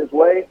standing in his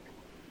way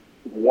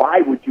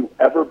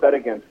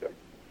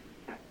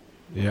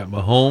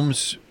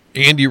Mahomes,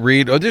 Andy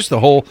Reid, just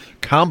the whole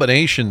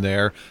combination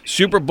there.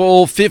 Super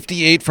Bowl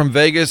 58 from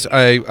Vegas.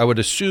 I would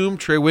assume,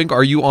 Trey Wingo,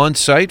 are you on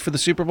site for the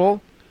Super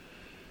Bowl?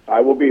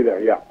 I will be there,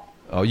 yeah.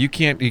 Oh, you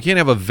can't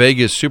have a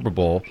Vegas Super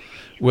Bowl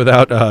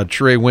without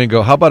Trey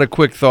Wingo. How about a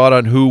quick thought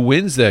on who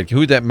wins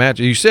who that match?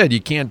 You said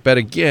you can't bet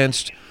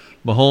against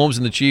Mahomes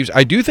and the Chiefs.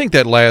 I do think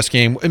that last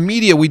game, in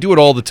media, we do it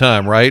all the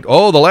time, right?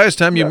 Oh, the last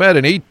time you met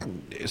in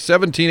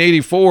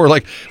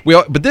 1784,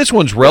 but this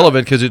one's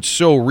relevant because it's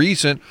so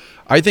recent.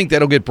 I think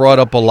that'll get brought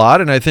up a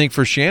lot, and I think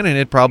for Shannon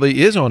it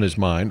probably is on his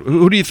mind.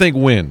 Who do you think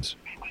wins?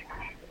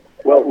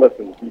 Well,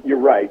 listen, you're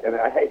right, and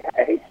I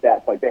hate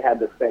stats. Like they had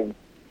this thing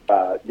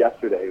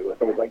yesterday. It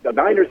was like the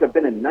Niners have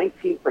been in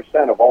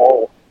 19% of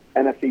all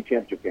NFC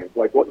Championship games.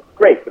 Like, well,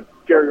 great, but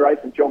Jerry Rice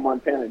and Joe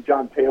Montana and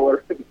John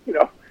Taylor,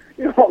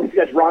 all these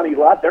guys, Ronnie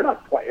Lott, they're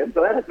not playing,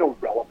 so that has no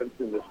relevance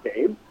in this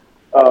game.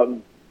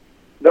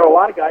 There are a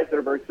lot of guys that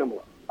are very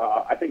similar.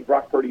 I think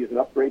Brock Purdy is an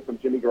upgrade from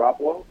Jimmy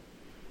Garoppolo,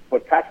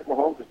 but Patrick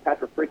Mahomes is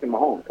Patrick freaking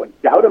Mahomes.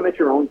 Like, doubt him at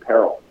your own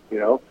peril,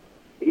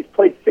 He's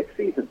played 6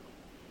 seasons.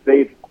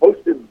 They've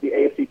hosted the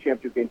AFC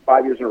Championship game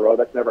 5 years in a row.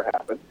 That's never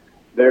happened.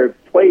 They've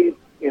played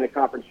in a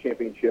conference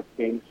championship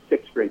game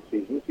 6 straight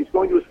seasons. He's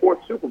going to his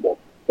 4th Super Bowl.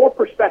 For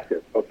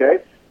perspective, okay?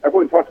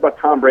 Everyone talks about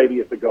Tom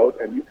Brady as the GOAT,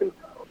 and you can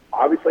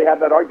obviously have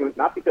that argument,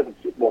 not because of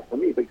Super Bowl for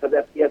me, but because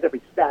he has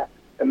every stat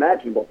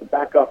imaginable to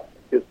back up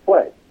his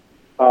play.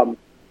 You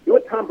know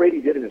what Tom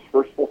Brady did in his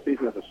first full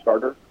season as a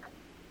starter?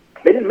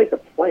 They didn't make the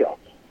playoffs,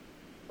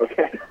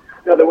 okay?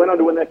 Now, they went on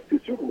to win the next 2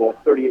 Super Bowls,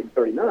 38 and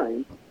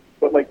 39,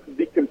 but,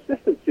 the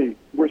consistency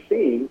we're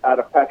seeing out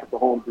of Patrick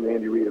Mahomes and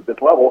Andy Reid at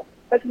this level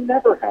has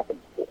never happened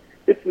before.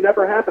 It's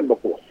never happened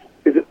before.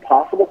 Is it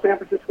possible San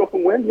Francisco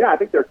can win? Yeah, I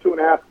think they're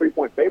 2.5,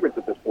 3-point favorites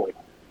at this point.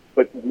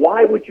 But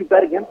why would you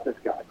bet against this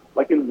guy?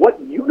 In what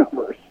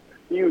universe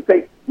do you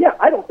think,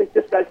 I don't think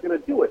this guy's going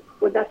to do it,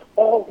 when that's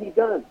all he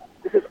does?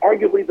 This is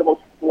arguably the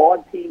most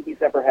flawed team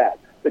he's ever had.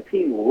 The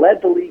team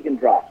led the league in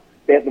drops.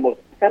 They have the most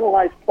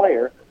penalized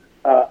player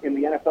in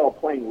the NFL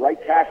playing right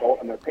tackle,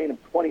 and they're paying him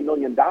 $20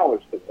 million for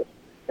this.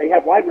 They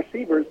have wide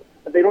receivers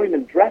that they don't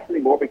even dress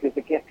anymore because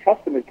they can't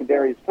trust him in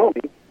Kadarius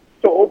Toney.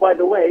 So, oh, by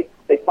the way,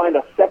 they find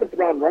a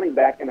 7th-round running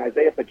back in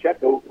Isaiah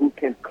Pacheco who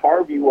can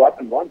carve you up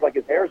and runs like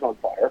his hair's on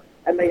fire,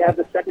 and they have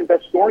the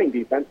second-best scoring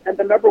defense and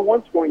the number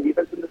 1 scoring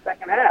defense in the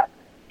second half.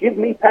 Give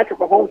me Patrick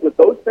Mahomes with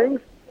those things.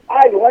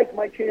 I like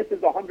my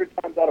chances 100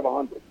 times out of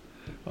 100.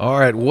 All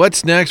right,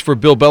 what's next for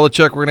Bill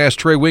Belichick? We're going to ask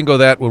Trey Wingo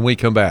that when we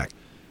come back.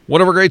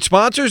 One of our great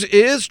sponsors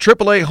is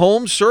AAA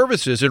Home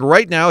Services, and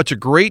right now it's a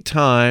great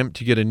time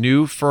to get a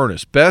new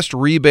furnace. Best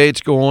rebates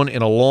going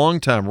in a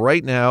long time.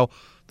 Right now,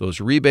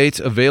 those rebates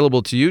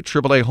available to you.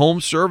 AAA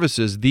Home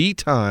Services, the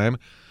time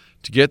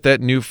to get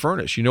that new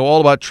furnace. You know all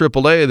about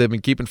AAA. They've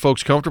been keeping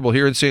folks comfortable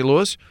here in St.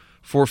 Louis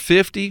for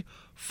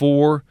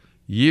 54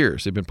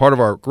 years. They've been part of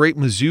our great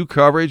Mizzou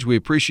coverage. We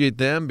appreciate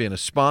them being a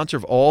sponsor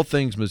of all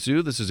things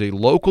Mizzou. This is a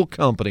local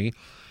company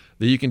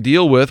that you can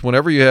deal with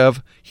whenever you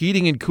have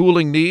heating and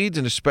cooling needs,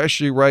 and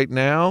especially right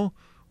now,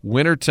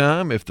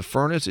 wintertime, if the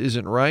furnace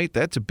isn't right,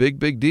 that's a big,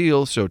 big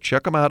deal. So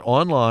check them out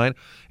online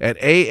at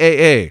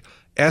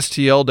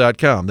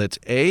AAASTL.com. That's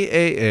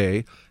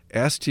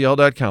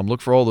AAASTL.com.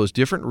 Look for all those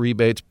different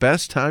rebates.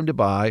 Best time to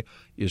buy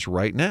is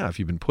right now. If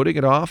you've been putting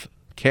it off,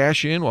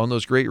 cash in on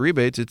those great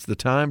rebates. It's the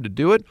time to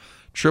do it.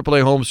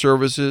 AAA Home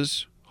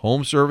Services.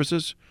 Home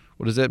Services,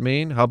 what does that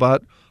mean? How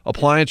about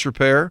appliance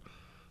repair,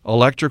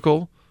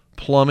 electrical,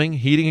 plumbing,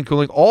 heating and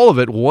cooling, all of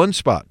it, one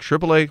spot.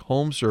 AAA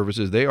Home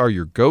Services. They are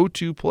your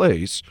go-to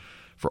place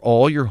for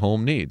all your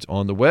home needs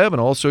on the web,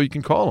 and also you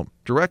can call them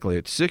directly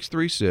at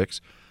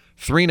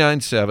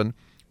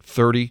 636-397-3200.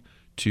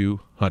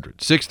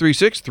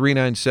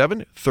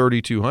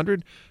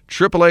 636-397-3200.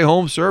 AAA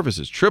Home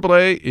Services.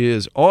 AAA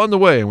is on the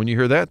way, and when you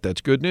hear that,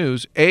 that's good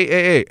news.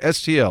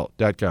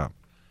 AAASTL.com.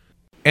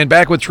 And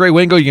back with Trey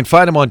Wingo. You can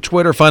find him on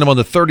Twitter, find him on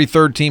the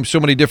 33rd team. So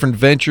many different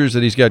ventures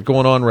that he's got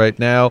going on right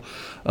now.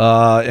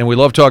 And we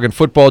love talking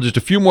football. Just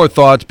a few more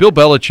thoughts. Bill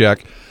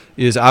Belichick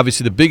is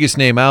obviously the biggest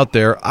name out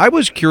there. I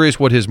was curious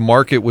what his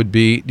market would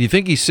be. Do you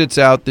think he sits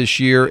out this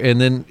year, and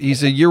then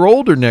he's a year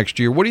older next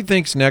year? What do you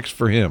think's next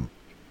for him?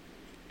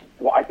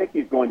 Well, I think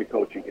he's going to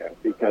coach again,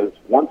 because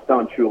once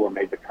Don Shula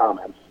made the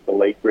comments, the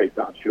late, great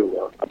Don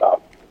Shula,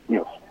 about,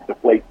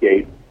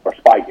 Deflategate, or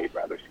Spygate,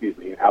 rather,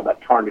 and how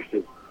that tarnished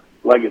his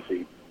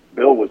legacy,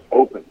 Bill was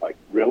open,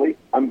 really?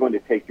 I'm going to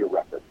take your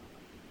record.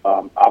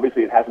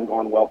 Obviously, it hasn't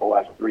gone well the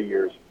last 3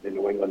 years in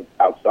New England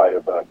outside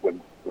of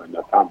when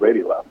Tom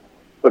Brady left.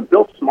 But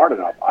Bill's smart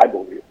enough, I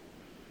believe,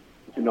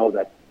 to know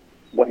that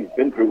what he's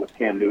been through with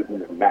Cam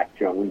Newton and Mac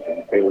Jones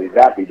and Bailey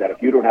Zappi, that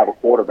if you don't have a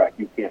quarterback,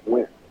 you can't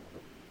win.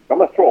 So I'm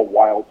going to throw a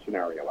wild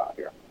scenario out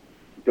here.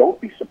 Don't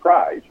be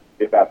surprised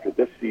if after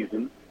this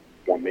season,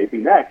 or maybe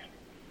next,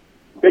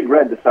 Big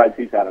Red decides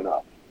he's had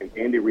enough and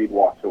Andy Reid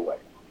walks away.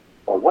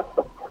 Or what's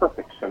the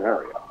perfect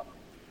scenario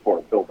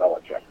for Bill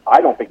Belichick?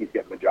 I don't think he's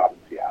getting the job in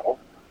Seattle.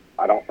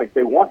 I don't think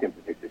they want him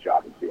to take the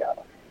job in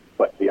Seattle.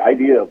 But the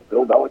idea of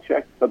Bill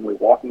Belichick suddenly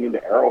walking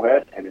into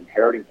Arrowhead and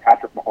inheriting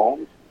Patrick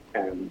Mahomes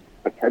and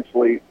potentially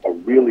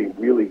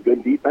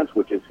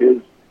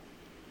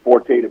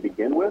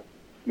begin with.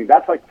 I mean,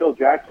 that's like Phil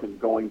Jackson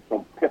going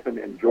from Pippen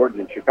and Jordan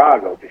in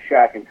Chicago to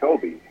Shaq and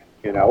Kobe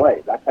in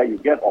L.A. That's how you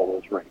get all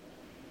those rings.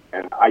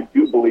 And I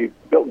do believe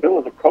Bill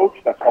is a coach.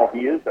 That's all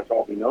he is. That's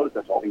all he knows.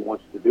 That's all he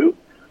wants to do.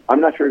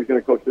 I'm not sure he's going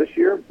to coach this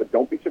year, but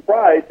don't be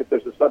surprised if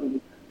there's a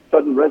sudden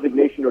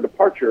resignation or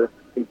departure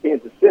in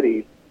Kansas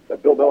City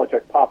that Bill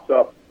Belichick pops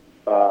up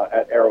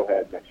at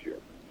Arrowhead next year.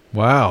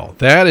 Wow,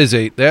 that is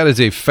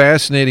a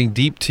fascinating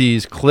deep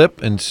tease, clip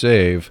and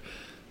save.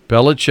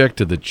 Belichick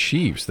to the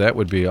Chiefs. That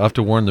would be. I'll have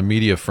to warn the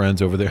media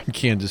friends over there in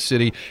Kansas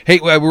City. Hey,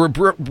 we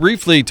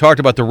briefly talked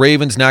about the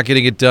Ravens not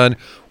getting it done.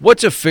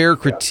 What's a fair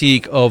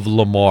critique of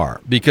Lamar?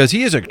 Because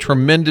he is a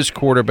tremendous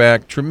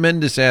quarterback,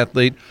 tremendous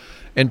athlete,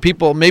 and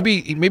people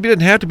maybe he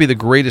doesn't have to be the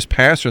greatest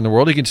passer in the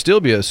world. He can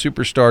still be a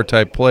superstar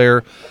type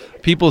player.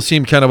 People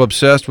seem kind of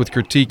obsessed with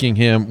critiquing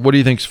him. What do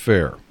you think's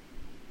fair?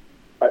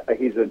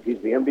 He's the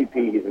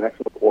MVP. He's an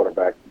excellent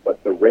quarterback,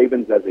 but the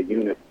Ravens as a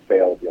unit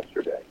failed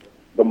yesterday.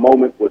 The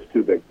moment was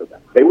too big for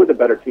them. They were the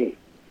better team.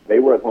 They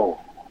were at home.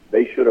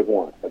 They should have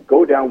won. But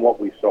go down what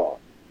we saw.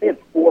 They had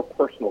 4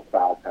 personal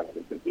foul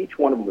penalties, and each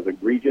one of them was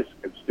egregious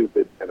and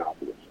stupid and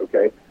obvious,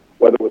 okay?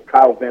 Whether it was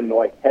Kyle Van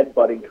Noy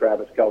headbutting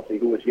Travis Kelce,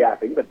 who was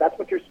yapping, but that's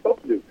what you're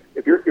supposed to do.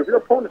 If your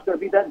opponent's going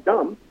to be that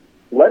dumb,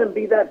 let him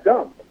be that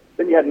dumb.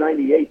 Then you had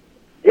 98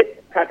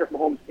 hit Patrick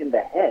Mahomes in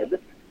the head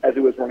as he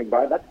was running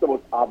by. That's the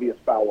most obvious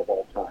foul of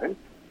all time,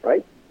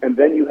 right? And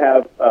then you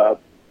have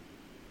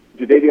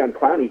Jadeveon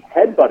Clowney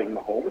headbutting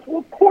Mahomes. Well,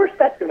 of course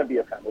that's going to be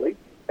a penalty.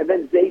 And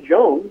then Zay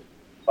Jones,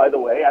 by the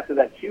way, after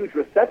that huge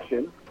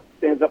reception,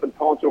 stands up and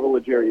taunts over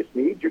L'Jarius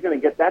Sneed. You're going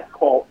to get that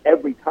call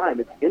every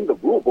time. It's in the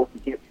rule book. You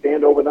can't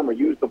stand over them or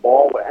use the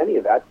ball or any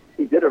of that.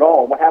 He did it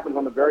all. And what happens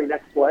on the very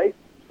next play?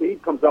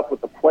 Sneed comes up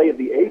with the play of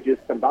the ages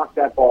to knock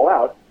that ball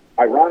out.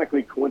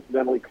 Ironically,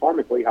 coincidentally,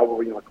 karmically,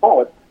 however you want to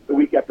call it, the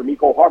week after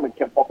Mecole Hardman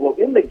kept Buffalo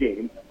in the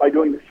game by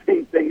doing the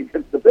same thing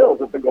against the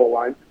Bills at the goal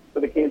line for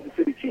the Kansas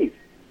City Chiefs.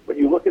 But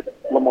you look at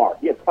Lamar.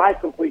 He had 5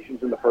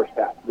 completions in the first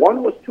half.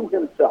 One was to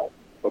himself,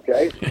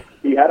 okay?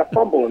 He had a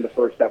fumble in the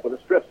first half with a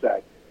strip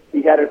sack.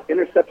 He had an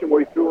interception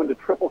where he threw into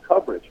triple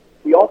coverage.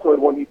 He also had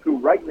one he threw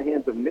right in the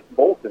hands of Nick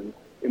Bolton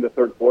in the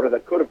third quarter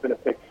that could have been a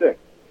pick six.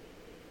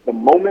 The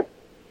moment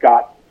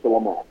got to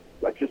Lamar.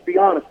 Let's just be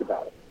honest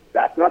about it.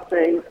 That's not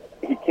saying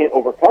he can't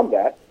overcome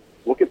that.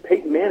 Look at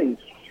Peyton Manning's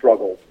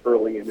struggle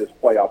early in his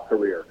playoff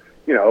career.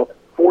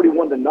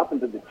 41-0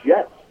 to the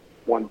Jets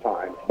one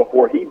time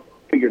before he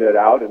figured it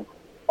out, and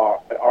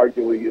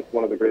arguably is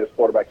one of the greatest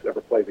quarterbacks to ever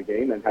play the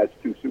game and has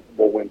 2 Super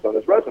Bowl wins on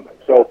his resume.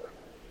 So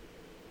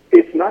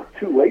it's not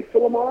too late for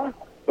Lamar.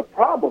 The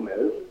problem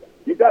is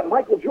you've got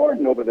Michael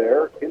Jordan over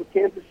there in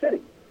Kansas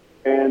City,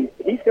 and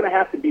he's going to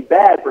have to be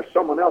bad for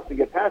someone else to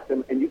get past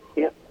him, and you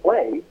can't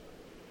play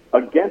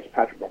against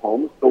Patrick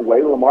Mahomes the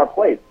way Lamar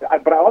played.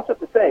 But I also have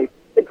to say,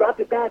 they dropped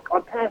it back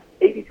on pass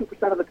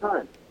 82% of the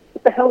time.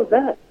 What the hell is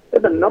that?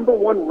 They're the number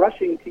 1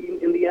 rushing team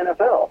in the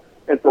NFL.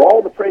 And for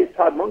all the praise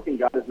Todd Monken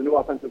got as the new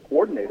offensive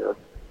coordinator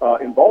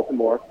in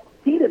Baltimore,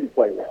 he didn't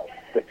play well.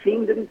 The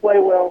team didn't play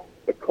well.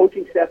 The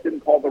coaching staff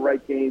didn't call the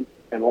right game.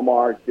 And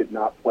Lamar did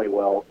not play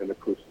well in the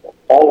Crucible.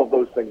 All of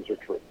those things are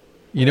true.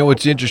 You know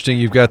what's interesting?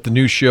 You've got the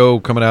new show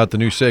coming out, the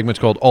new segment's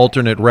called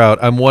Alternate Route.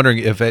 I'm wondering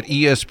if at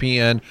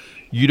ESPN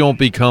you don't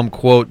become,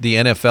 quote, the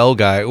NFL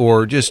guy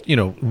or just,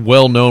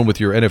 well-known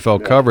with your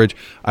NFL coverage.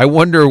 I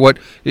wonder what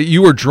 –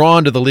 you were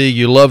drawn to the league.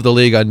 You love the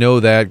league. I know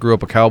that. Grew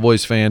up a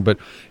Cowboys fan. But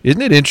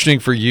isn't it interesting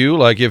for you,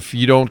 like if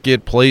you don't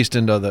get placed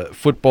into the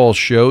football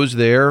shows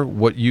there,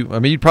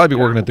 you'd probably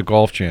be working at the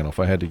Golf Channel if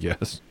I had to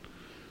guess.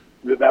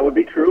 That would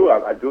be true.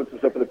 I'm doing some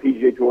stuff for the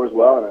PGA Tour as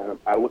well, and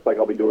I look like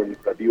I'll be doing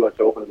the U.S.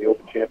 Open and the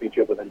Open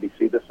Championship with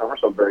NBC this summer,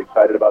 so I'm very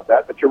excited about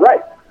that. But you're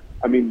right.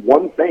 I mean,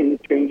 one thing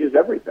changes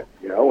everything,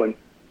 and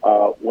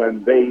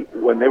when they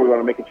were going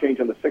to make a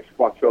change on the 6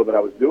 o'clock show that I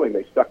was doing,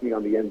 they stuck me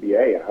on the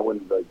NBA, and I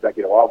went to the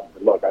executive office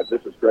and said, look,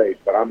 this is great,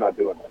 but I'm not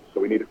doing this,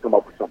 so we need to come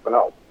up with something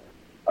else.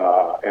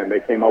 And they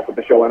came up with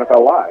the show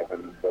NFL Live,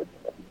 and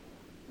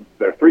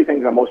there are 3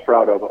 things I'm most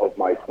proud of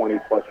my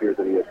 20-plus years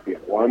at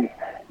ESPN. One,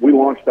 we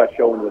launched that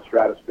show into the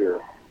stratosphere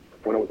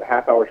when it was a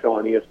half-hour show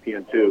on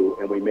ESPN2,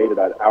 and we made it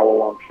an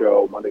hour-long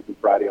show Monday through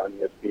Friday on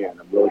ESPN.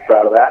 I'm really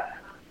proud of that.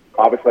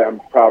 Obviously, I'm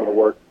proud of the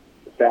work,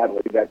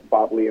 sadly, that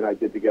Bob Lee and I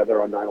did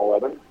together on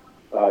 9/11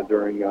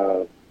 during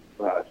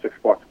 6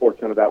 o'clock Sports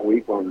Center that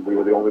week when we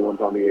were the only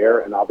ones on the air,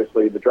 and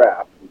obviously the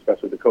draft,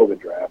 especially the COVID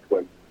draft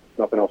when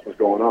nothing else was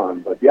going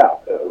on. But yeah,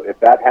 if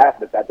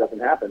that doesn't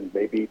happen,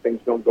 maybe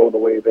things don't go the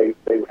way they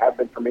have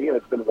been for me, and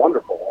it's been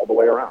wonderful all the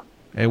way around.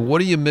 And what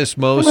do you miss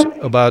most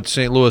about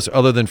St. Louis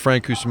other than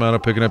Frank Cusimano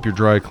picking up your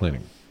dry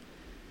cleaning?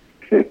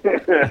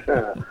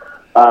 Listen,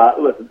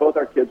 both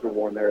our kids were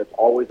born there. It's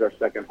always our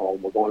second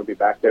home. We're going to be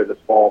back there this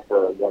fall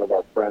for one of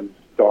our friends'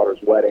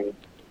 daughter's wedding.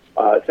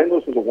 St.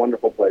 Louis was a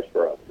wonderful place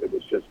for us. It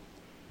was just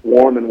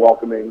warm and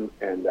welcoming,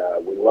 and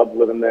we loved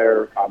living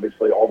there.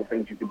 Obviously, all the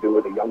things you could do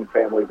with a young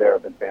family there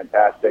have been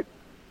fantastic.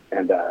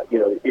 And,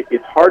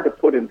 it's hard to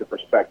put into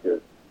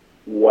perspective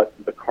what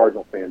the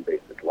Cardinal fan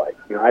base is like.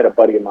 I had a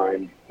buddy of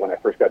mine when I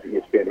first got to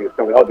ESPN. He was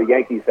telling me, the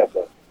Yankees have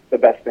the the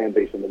best fan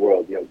base in the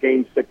world.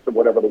 Game 6 of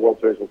whatever the World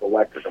Series was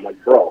electric. I'm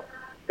like, bro,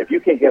 if you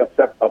can't get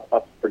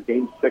up for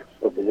Game 6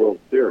 of the World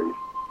Series,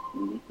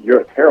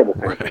 you're a terrible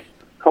fan. Right.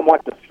 Come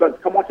watch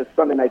a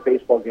Sunday night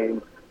baseball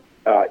game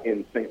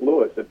in St.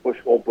 Louis at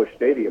Old Busch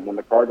Stadium when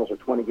the Cardinals are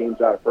 20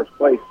 games out of first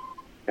place,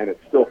 and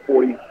it's still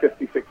 40,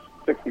 56,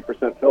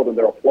 60% filled, and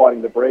they're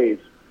applauding the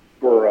Braves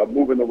for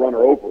moving the runner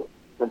over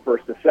from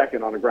first to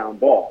second on a ground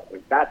ball.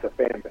 Like, that's a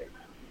fan base.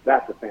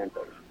 That's a fan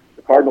base.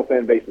 The Cardinal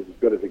fan base is as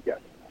good as it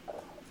gets.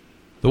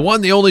 The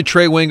one, the only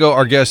Trey Wingo,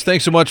 our guest.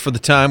 Thanks so much for the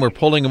time. We're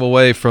pulling him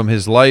away from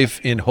his life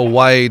in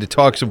Hawaii to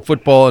talk some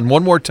football. And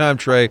one more time,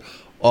 Trey,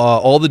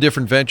 all the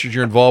different ventures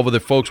you're involved with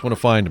if folks want to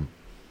find him.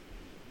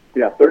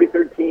 Yeah,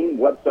 3013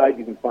 website.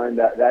 You can find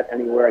that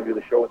anywhere. I do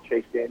the show with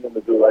Chase Daniel,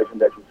 the Zoo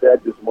Legend, as you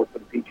said. Do some work for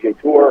the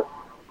PGA Tour.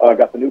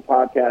 Got the new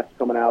podcast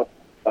coming out.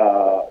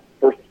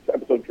 First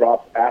episode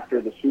drops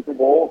after the Super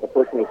Bowl. The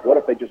first one is, what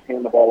if they just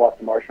hand the ball off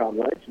to Marshawn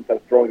Lynch instead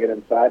of throwing it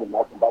inside and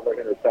Malcolm Butler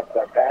intercepts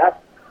that pass?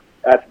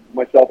 That's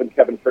myself and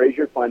Kevin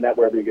Frazier. Find that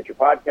wherever you get your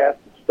podcast.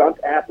 The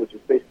Stunt app, which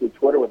is basically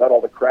Twitter without all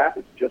the crap.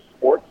 It's just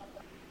sports.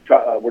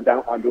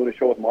 I'm doing a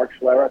show with Mark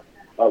Schlereth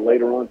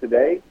later on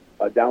today.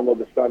 Download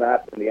the Stunt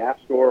app in the App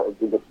Store or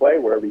Google Play,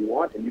 wherever you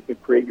want, and you can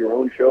create your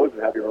own shows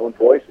and have your own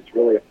voice. It's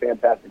really a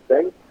fantastic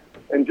thing.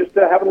 And just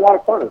having a lot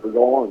of fun as we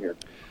go along here.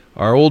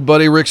 Our old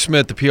buddy Rick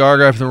Smith, the PR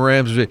guy from the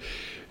Rams, hey,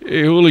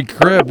 holy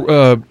crap,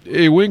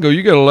 hey, Wingo,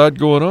 you got a lot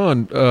going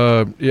on.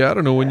 Yeah, I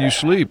don't know when you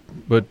sleep,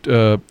 but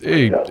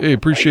hey,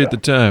 appreciate the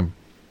time.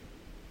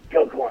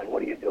 Kilcoyne,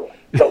 what are you doing?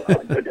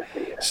 Kilcoyne, good to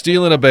see you.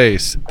 Stealing a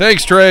base.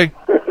 Thanks, Trey.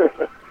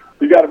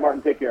 You got it,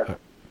 Martin. Take care.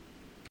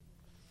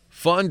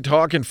 Fun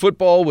talking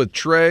football with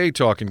Trey,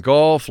 talking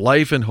golf,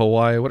 life in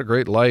Hawaii. What a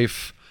great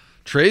life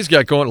Trey's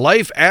got going.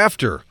 Life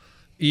after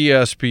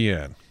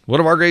ESPN. One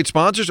of our great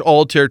sponsors,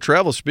 Altair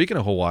Travel. Speaking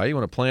of Hawaii, you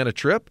want to plan a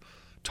trip?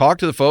 Talk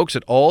to the folks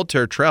at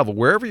Altair Travel.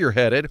 Wherever you're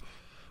headed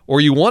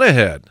or you want to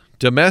head,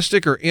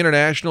 domestic or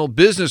international,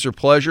 business or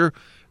pleasure,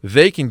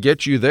 they can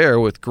get you there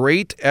with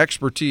great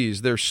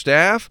expertise. Their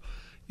staff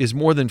is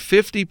more than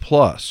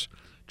 50-plus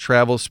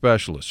travel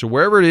specialists. So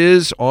wherever it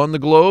is on the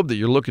globe that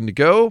you're looking to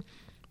go,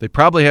 they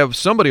probably have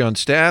somebody on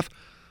staff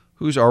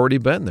who's already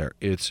been there.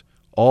 It's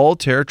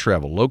Altair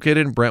Travel, located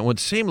in Brentwood,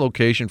 same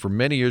location for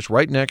many years,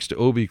 right next to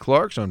O.B.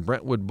 Clark's on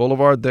Brentwood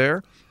Boulevard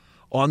there.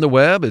 On the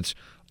web, it's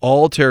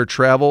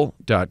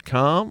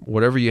altairtravel.com.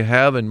 Whatever you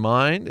have in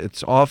mind,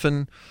 it's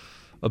often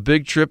a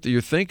big trip that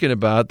you're thinking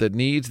about that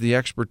needs the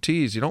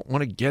expertise. You don't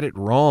want to get it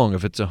wrong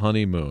if it's a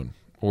honeymoon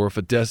or if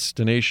a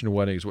destination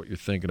wedding is what you're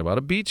thinking about,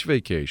 a beach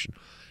vacation,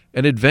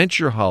 an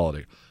adventure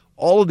holiday.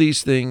 All of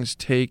these things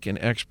take an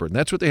expert, and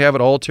that's what they have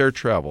at Altair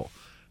Travel.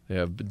 They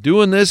have been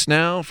doing this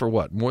now for,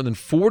 more than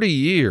 40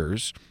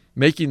 years,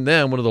 making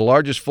them one of the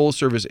largest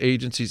full-service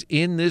agencies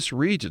in this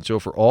region. So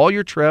for all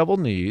your travel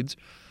needs,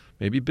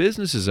 maybe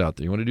businesses out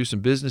there, you want to do some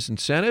business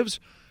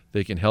incentives,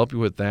 they can help you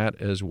with that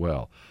as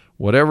well.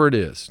 Whatever it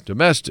is,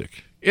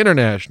 domestic,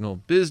 international,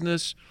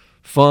 business,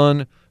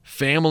 fun,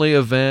 family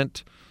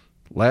event,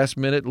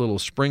 last-minute little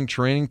spring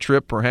training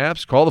trip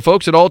perhaps, call the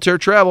folks at Altair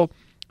Travel,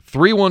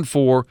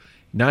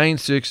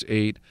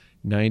 314-968-9600.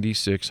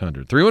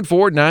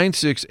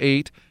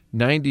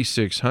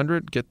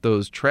 314-968-9600. Get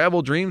those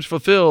travel dreams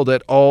fulfilled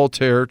at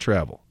Altair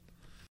Travel.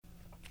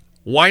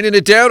 Winding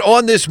it down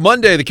on this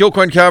Monday, the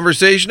Kilcoyne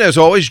Conversation, as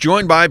always,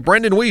 joined by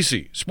Brendan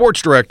Wiese,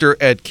 sports director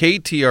at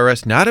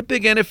KTRS. Not a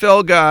big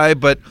NFL guy,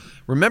 but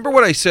remember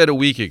what I said a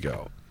week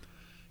ago.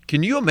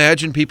 Can you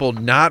imagine people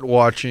not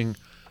watching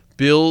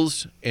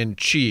Bills and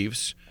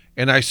Chiefs?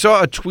 And I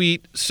saw a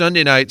tweet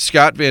Sunday night,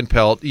 Scott Van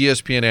Pelt,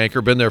 ESPN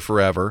anchor, been there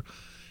forever,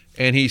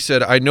 and he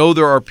said, I know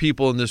there are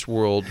people in this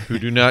world who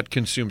do not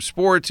consume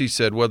sports. He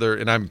said whether,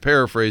 and I'm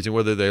paraphrasing,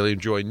 whether they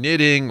enjoy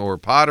knitting or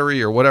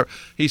pottery or whatever.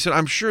 He said,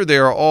 I'm sure they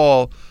are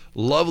all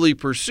lovely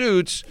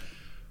pursuits,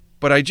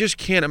 but I just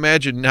can't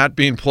imagine not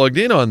being plugged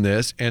in on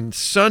this. And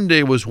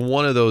Sunday was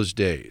one of those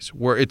days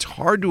where it's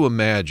hard to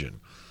imagine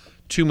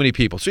too many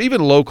people. So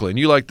even locally, and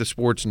you like the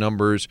sports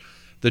numbers,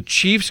 the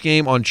Chiefs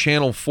game on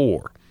Channel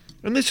 4,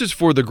 and this is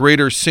for the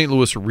greater St.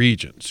 Louis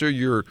region. So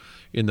you're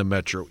in the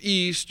Metro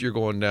East, you're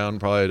going down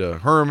probably to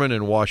Herman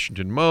and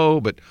Washington Mo,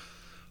 but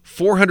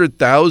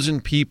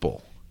 400,000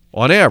 people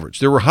on average.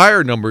 There were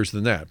higher numbers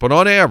than that, but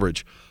on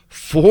average,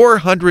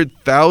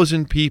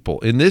 400,000 people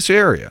in this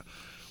area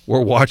were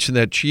watching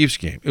that Chiefs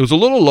game. It was a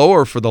little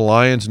lower for the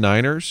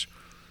Lions-Niners.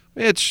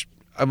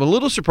 I'm a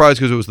little surprised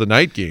because it was the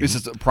night game. This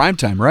is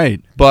primetime,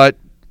 right? But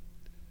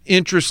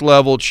interest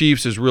level,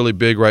 Chiefs is really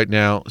big right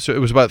now. So it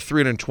was about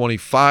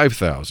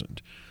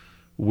 325,000,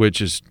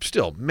 which is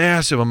still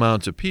massive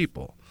amounts of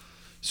people.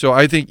 So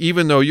I think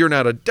even though you're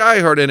not a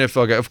diehard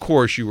NFL guy, of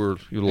course you're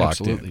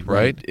locked in,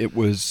 right? It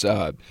was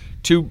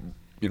two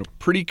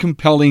pretty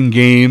compelling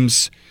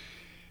games,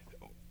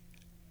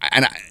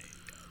 and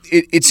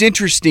it's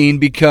interesting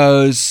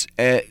because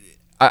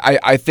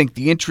I think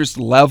the interest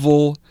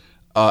level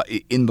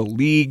in the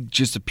league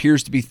just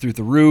appears to be through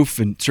the roof,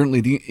 and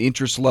certainly the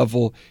interest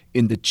level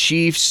in the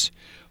Chiefs.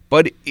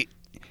 But it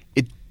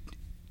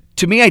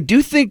to me, I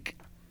do think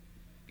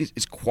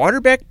is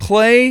quarterback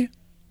play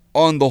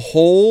on the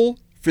whole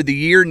for the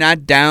year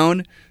not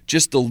down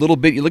just a little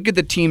bit? You look at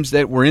the teams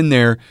that were in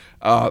there,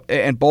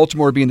 and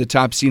Baltimore being the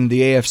top seed in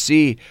the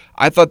AFC.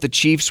 I thought the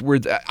Chiefs were.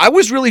 I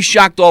was really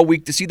shocked all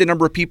week to see the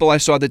number of people I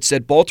saw that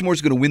said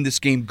Baltimore's going to win this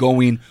game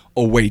going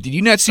away. Did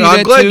you not see that?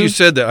 I'm glad too? you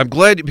said that. I'm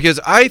glad because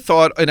I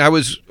thought, and I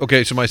was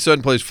okay. So my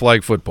son plays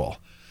flag football,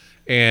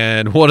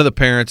 and one of the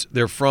parents,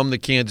 they're from the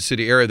Kansas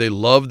City area. They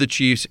love the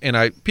Chiefs,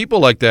 and people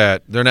like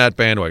that, they're not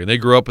bandwagon. They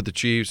grew up with the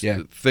Chiefs,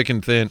 thick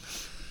and thin.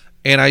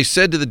 And I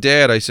said to the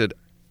dad, I said,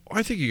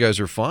 I think you guys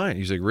are fine.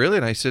 He's like, really?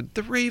 And I said,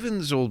 the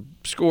Ravens will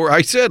score.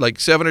 I said like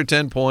 7 or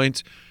 10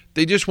 points.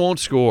 They just won't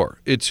score.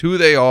 It's who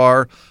they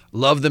are.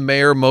 Love the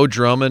mayor, Mo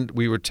Drummond.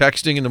 We were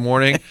texting in the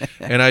morning,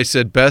 and I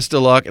said, best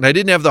of luck. And I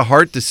didn't have the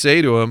heart to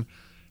say to him,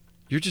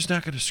 you're just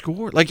not going to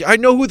score. Like, I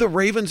know who the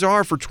Ravens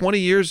are for 20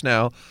 years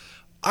now.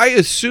 I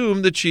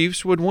assumed the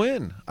Chiefs would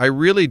win. I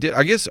really did.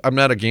 I guess I'm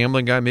not a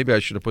gambling guy. Maybe I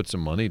should have put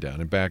some money down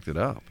and backed it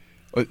up.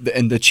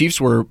 And the Chiefs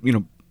were,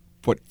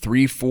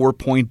 3-4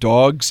 point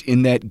dogs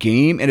in that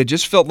game, and it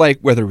just felt like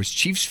whether it was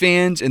Chiefs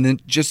fans and then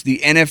just the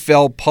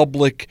NFL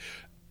public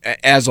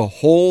as a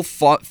whole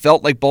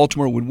felt like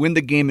Baltimore would win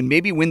the game and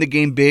maybe win the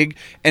game big.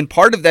 And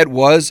part of that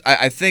was,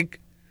 I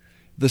think,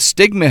 the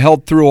stigma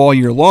held through all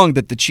year long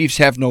that the Chiefs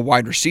have no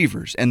wide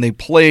receivers, and they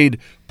played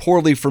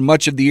poorly for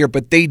much of the year,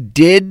 but they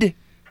did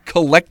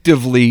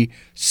collectively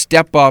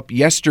step up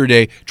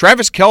yesterday.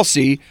 Travis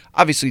Kelce,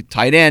 obviously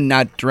tight end,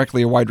 not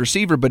directly a wide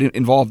receiver, but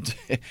involved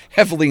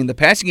heavily in the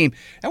passing game.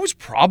 That was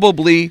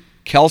probably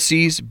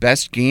Kelce's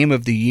best game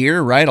of the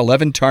year, right?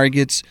 11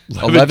 targets,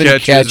 11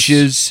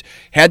 catches.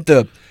 Had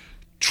the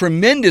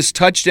tremendous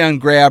touchdown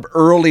grab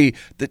early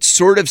that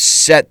sort of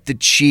set the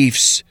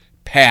Chiefs'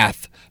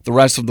 path the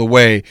rest of the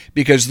way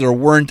because there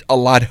weren't a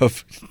lot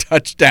of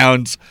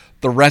touchdowns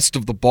the rest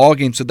of the ball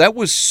game. So that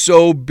was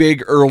so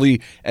big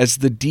early as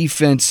the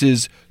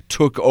defenses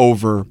took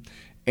over.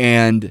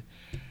 And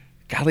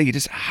golly,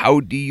 just how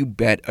do you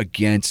bet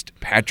against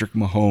Patrick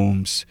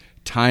Mahomes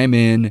time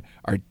in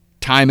or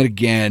time and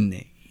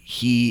again?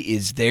 He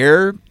is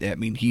there. I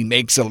mean, he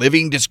makes a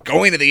living just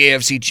going to the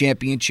AFC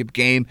Championship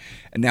game,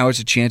 and now it's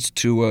a chance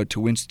to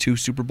win 2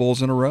 Super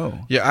Bowls in a row.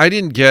 Yeah, I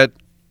didn't get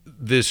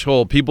this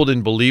whole people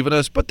didn't believe in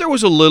us, but there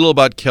was a little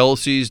about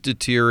Kelsey's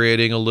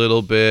deteriorating a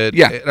little bit.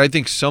 Yeah. And I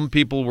think some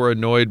people were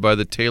annoyed by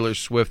the Taylor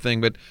Swift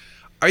thing, but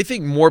I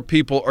think more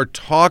people are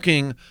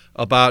talking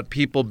about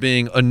people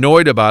being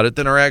annoyed about it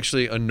than are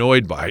actually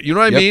annoyed by it. You know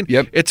what I mean?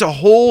 Yep. It's a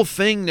whole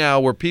thing now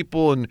where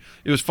people, and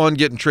it was fun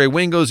getting Trey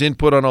Wingo's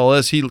input on all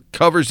this. He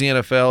covers the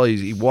NFL.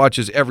 He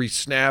watches every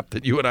snap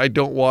that you and I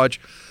don't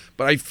watch.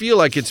 But I feel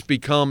like it's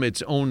become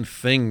its own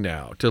thing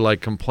now to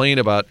like complain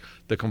about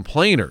the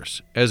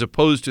complainers as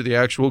opposed to the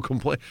actual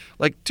complaint.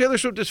 Like Taylor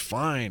Swift is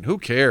fine. Who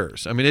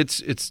cares? I mean,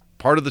 it's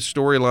part of the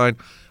storyline.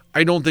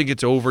 I don't think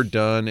it's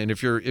overdone. And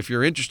if you're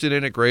interested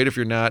in it, great. If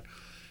you're not,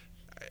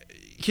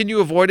 can you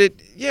avoid it?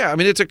 Yeah. I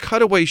mean, it's a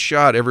cutaway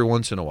shot every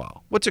once in a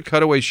while. What's a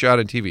cutaway shot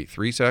on TV?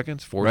 3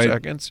 seconds? 4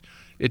 seconds?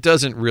 It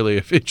doesn't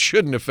really. It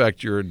shouldn't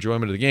affect your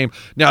enjoyment of the game.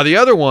 Now, the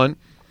other one,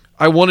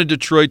 I wanted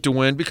Detroit to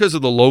win because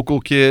of the local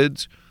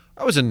kids.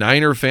 I was a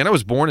Niner fan. I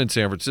was born in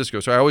San Francisco,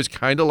 so I always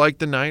kind of liked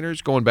the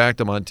Niners going back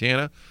to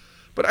Montana.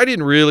 But I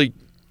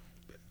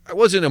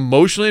wasn't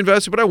emotionally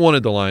invested, but I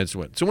wanted the Lions to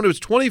win. So when it was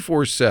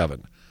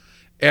 24-7,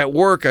 at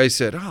work I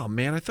said, oh,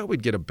 man, I thought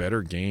we'd get a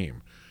better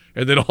game.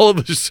 And then all of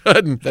a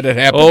sudden, that it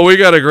happened. Oh, we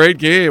got a great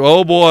game.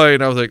 Oh, boy.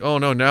 And I was like, oh,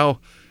 no,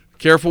 now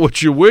careful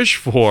what you wish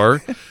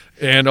for.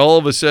 And all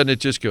of a sudden it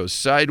just goes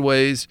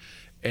sideways.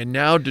 And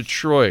now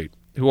Detroit,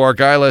 who our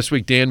guy last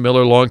week, Dan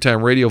Miller,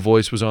 longtime radio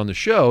voice, was on the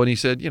show, and he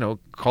said,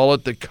 call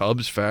it the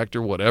Cubs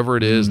factor, whatever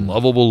it is,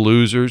 lovable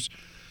losers.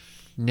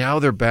 Now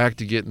they're back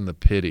to getting the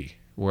pity.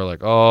 We're like,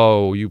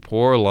 oh, you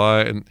poor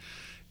Lion.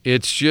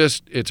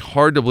 It's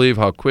hard to believe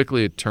how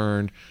quickly it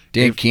turned.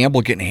 Dave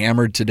Campbell getting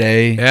hammered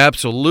today.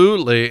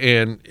 Absolutely,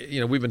 and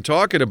we've been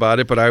talking about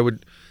it, but I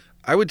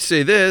would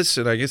say this,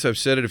 and I guess I've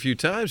said it a few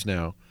times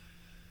now.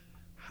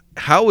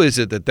 How is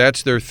it that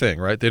that's their thing,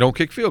 right? They don't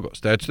kick field goals.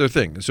 That's their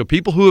thing. So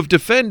people who have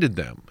defended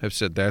them have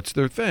said that's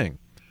their thing.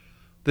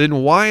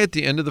 Then why at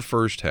the end of the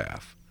first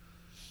half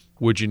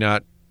would you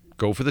not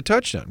go for the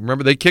touchdown?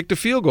 Remember, they kicked a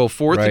field goal,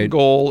 fourth and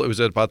goal. It was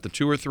at about the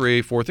 2 or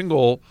 3, fourth and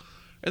goal,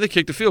 and they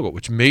kicked a field goal,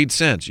 which made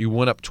sense. You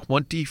went up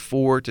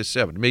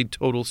 24-7. It made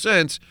total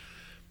sense,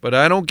 but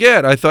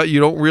I thought you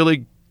don't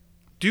really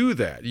do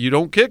that. You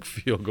don't kick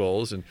field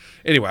goals. And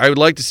anyway, I would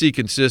like to see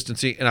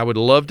consistency, and I would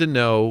love to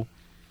know,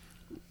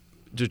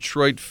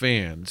 Detroit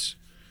fans,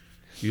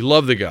 you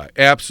love the guy,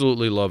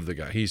 absolutely love the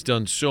guy. He's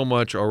done so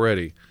much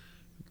already,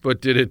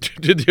 but did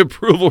the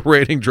approval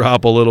rating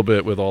drop a little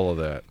bit with all of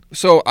that?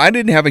 So I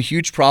didn't have a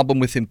huge problem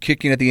with him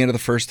kicking at the end of the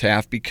first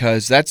half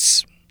because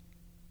that's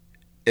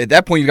at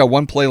that point you've got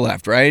one play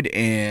left, right?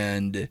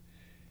 And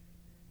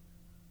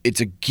it's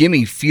a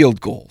gimme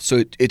field goal,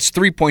 so it's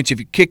 3 points.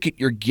 If you kick it,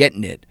 you're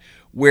getting it.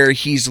 Where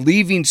he's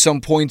leaving some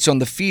points on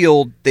the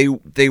field,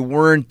 they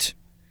weren't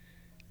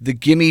the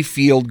gimme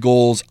field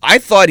goals. I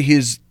thought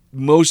his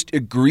most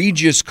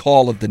egregious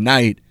call of the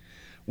night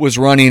was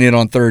running it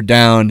on third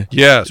down.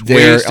 Yes,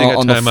 there wasting a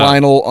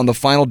on the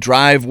final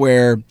drive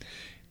where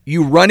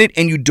you run it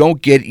and you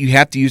don't get it, you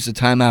have to use the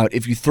timeout.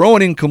 If you throw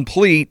an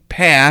incomplete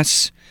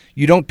pass,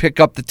 you don't pick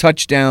up the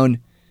touchdown,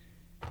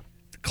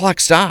 the clock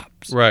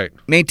stops. Right.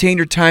 Maintain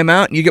your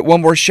timeout and you get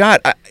one more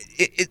shot.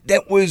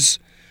 That was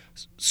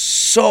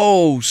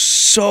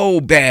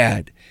so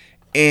bad,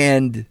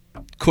 and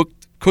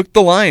cooked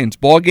the Lions.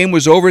 Ball game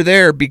was over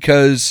there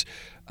because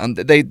I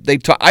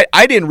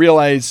didn't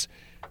realize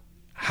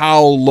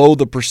how low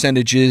the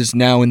percentage is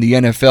now in the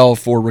NFL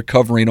for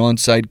recovering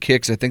onside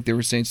kicks. I think they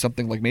were saying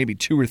something like maybe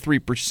 2 or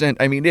 3%.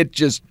 I mean,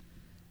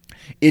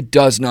 it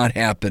does not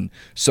happen.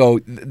 So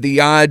the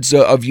odds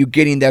of you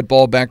getting that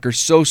ball back are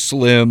so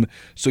slim.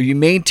 So you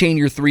maintain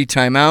your 3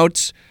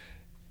 timeouts.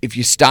 If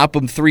you stop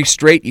them 3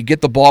 straight, you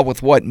get the ball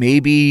with what?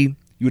 Maybe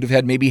you would have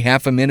had maybe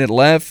half a minute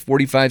left,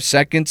 45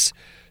 seconds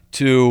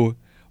to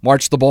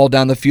march the ball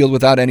down the field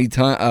without any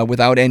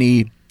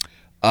timeouts.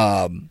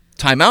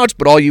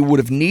 But all you would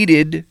have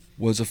needed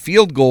was a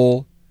field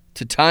goal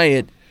to tie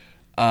it.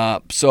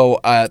 The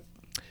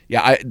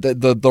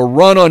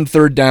run on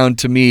third down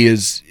to me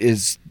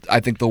is I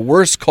think the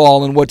worst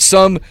call, and what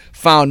some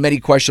found many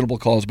questionable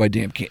calls by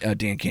Dan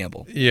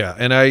Campbell. Yeah,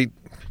 and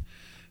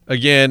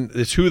again,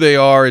 it's who they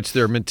are, it's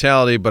their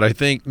mentality, but I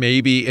think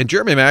maybe, and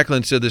Jeremy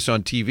Maclin said this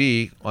on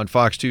TV on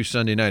Fox 2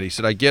 Sunday night, he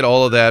said, I get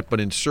all of that, but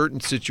in certain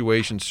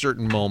situations,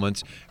 certain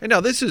moments, and now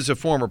this is a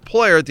former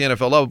player at the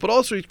NFL level, but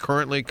also he's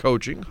currently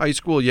coaching, high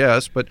school,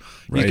 yes, but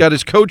he's got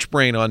his coach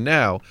brain on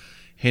now,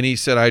 and he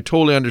said, I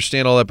totally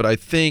understand all that, but I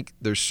think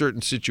there's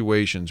certain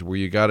situations where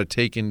you got to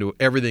take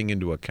everything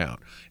into account,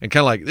 and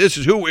kind of like, this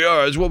is who we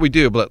are, this is what we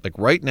do, but like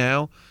right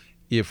now,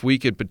 if we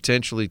could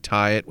potentially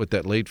tie it with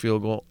that late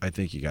field goal, I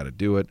think you got to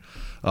do it.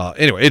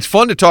 Anyway, it's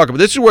fun to talk about.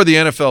 This is where the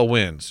NFL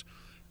wins.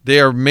 They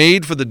are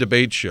made for the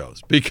debate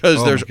shows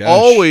because there's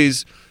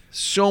always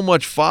so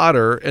much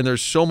fodder and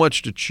there's so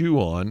much to chew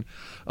on.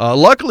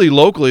 Luckily,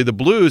 locally, the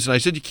Blues, and I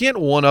said you can't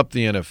one-up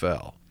the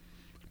NFL,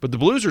 but the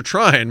Blues are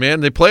trying,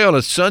 man. They play on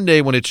a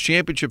Sunday when it's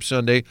Championship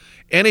Sunday.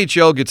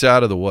 NHL gets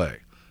out of the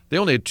way. They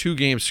only had 2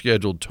 games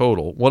scheduled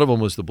total. One of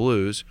them was the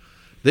Blues.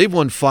 They've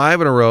won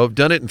 5 in a row,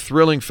 done it in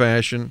thrilling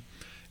fashion.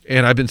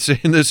 And I've been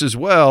saying this as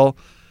well,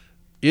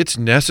 it's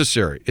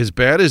necessary. As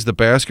bad as the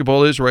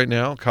basketball is right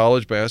now,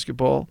 college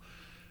basketball,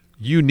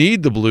 you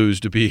need the Blues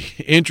to be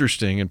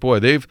interesting. And, boy,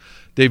 they've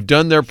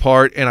done their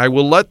part. And I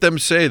will let them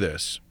say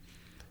this.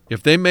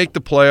 If they make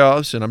the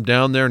playoffs, and I'm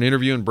down there and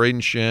interviewing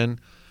Braden Shen,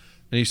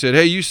 and he said,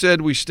 hey, you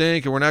said we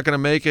stink and we're not going to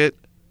make it.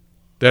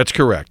 That's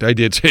correct. I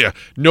did say,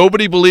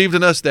 nobody believed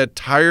in us, that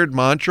tired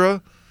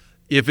mantra.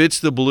 If it's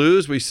the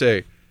Blues, we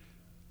say,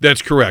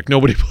 that's correct.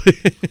 Nobody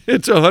believes.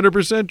 It's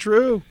 100%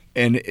 true.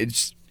 And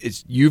it's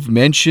you've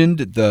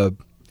mentioned in the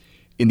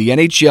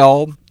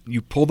NHL,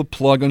 you pull the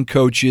plug on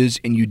coaches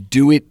and you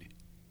do it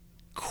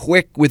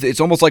quick it's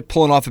almost like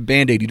pulling off a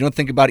Band-Aid. You don't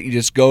think about it, you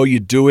just go, you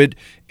do it.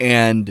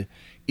 And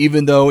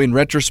even though in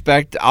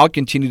retrospect, I'll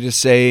continue to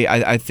say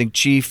I think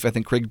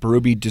Craig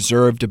Berube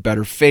deserved a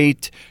better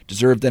fate,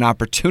 deserved an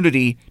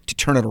opportunity to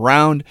turn it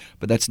around,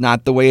 but that's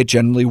not the way it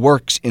generally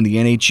works in the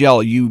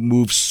NHL. You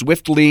move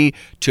swiftly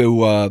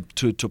to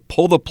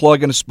pull the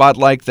plug in a spot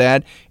like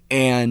that,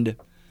 and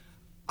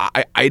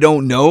I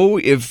don't know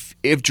if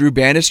Drew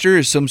Bannister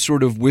is some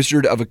sort of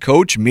wizard of a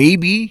coach.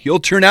 Maybe he'll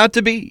turn out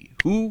to be.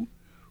 Who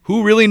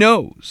really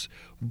knows?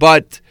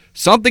 But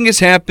something has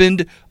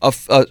happened.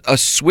 A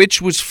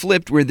switch was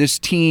flipped where this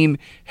team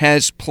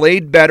has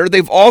played better.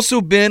 They've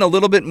also been a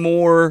little bit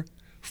more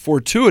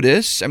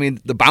fortuitous. I mean,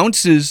 the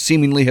bounces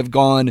seemingly have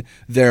gone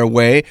their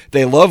way.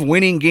 They love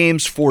winning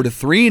games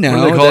 4-3 now.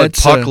 What do they call it?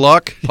 Puck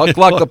luck? Puck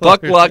luck. The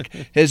puck luck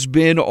has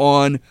been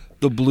on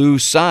the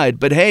Blues side.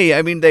 But hey,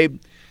 I mean, they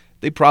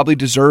probably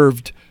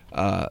deserved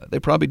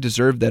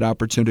that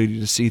opportunity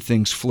to see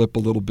things flip a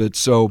little bit.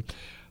 So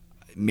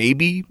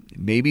maybe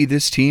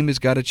this team has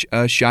got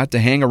a shot to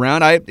hang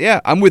around.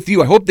 I'm with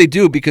you. I hope they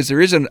do, because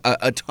there isn't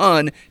a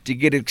ton to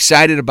get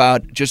excited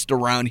about just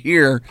around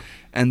here.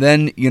 And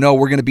then,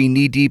 we're going to be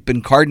knee-deep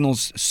in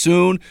Cardinals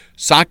soon.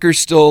 Soccer's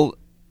still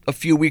a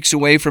few weeks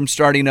away from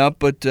starting up,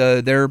 but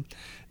they're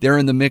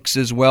in the mix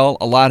as well.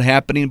 A lot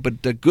happening,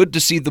 but good to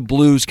see the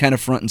Blues kind of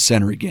front and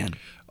center again.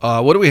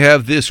 What do we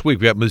have this week?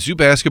 We have Mizzou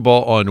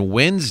basketball on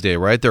Wednesday,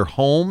 right? They're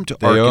home to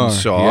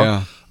Arkansas.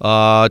 Yeah.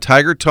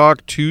 Tiger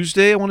Talk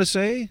Tuesday, I want to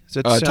say. Is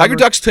that Tiger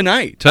Talk's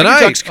tonight. Tonight.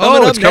 Tiger Talk's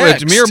coming up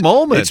next. It's mere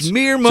moments. It's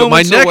mere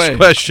moments So my away. next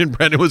question,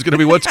 Brendan, was going to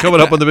be what's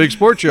coming up on the Big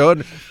Sports Show.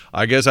 And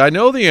I guess I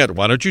know the answer.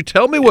 Why don't you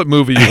tell me what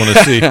movie you want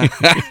to see?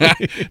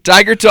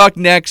 Tiger Talk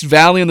next.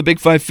 Valley on the Big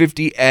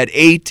 550 at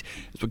 8.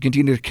 As we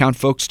continue to count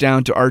folks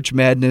down to Arch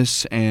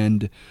Madness.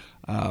 And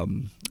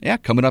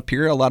coming up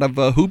here, a lot of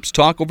hoops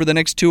talk over the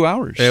next 2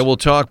 hours. And we'll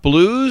talk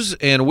blues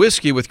and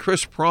whiskey with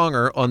Chris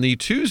Pronger on the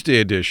Tuesday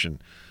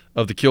edition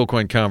of the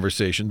Kilcoyne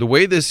Conversation. The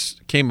way this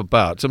came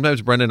about,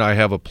 sometimes Brendan and I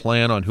have a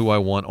plan on who I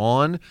want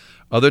on.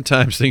 Other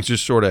times things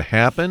just sort of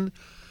happen.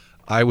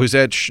 I was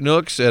at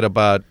Schnucks at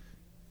about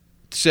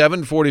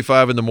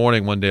 7:45 in the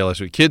morning one day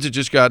last week. Kids had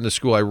just gotten to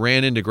school. I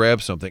ran in to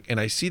grab something, and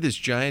I see this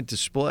giant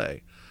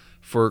display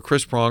for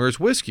Chris Pronger's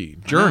whiskey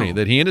journey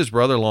that he and his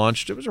brother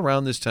launched. It was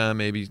around this time,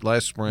 maybe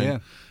last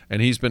spring,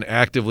 and he's been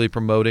actively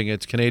promoting it.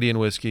 It's Canadian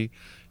whiskey.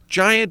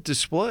 Giant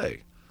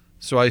display.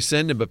 So I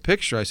send him a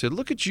picture. I said,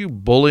 look at you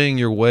bullying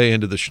your way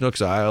into the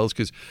Schnucks aisles,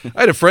 because I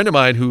had a friend of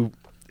mine who,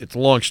 it's a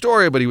long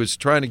story, but he was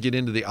trying to get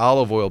into the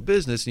olive oil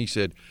business, and he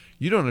said,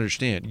 you don't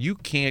understand. You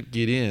can't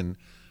get in.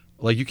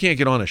 Like, you can't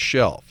get on a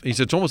shelf. He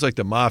said, it's almost like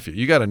the mafia.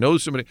 You got to know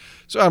somebody.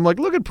 So I'm like,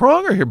 look at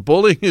Pronger here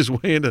bullying his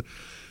way into.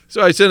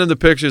 So I sent him the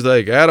pictures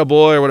like,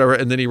 attaboy or whatever,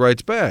 and then he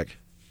writes back,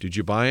 did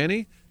you buy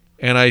any?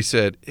 And I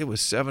said, it was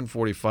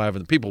 7:45,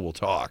 and people will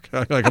talk.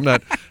 Like, I'm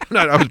not,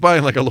 I was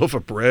buying like a loaf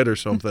of bread or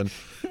something.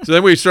 So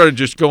then we started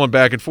just going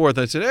back and forth.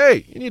 I said,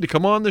 hey, you need to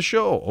come on the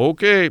show.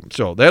 Okay.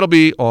 So that'll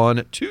be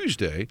on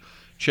Tuesday.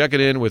 Check it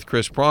in with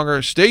Chris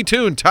Pronger. Stay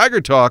tuned.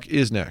 Tiger Talk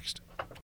is next.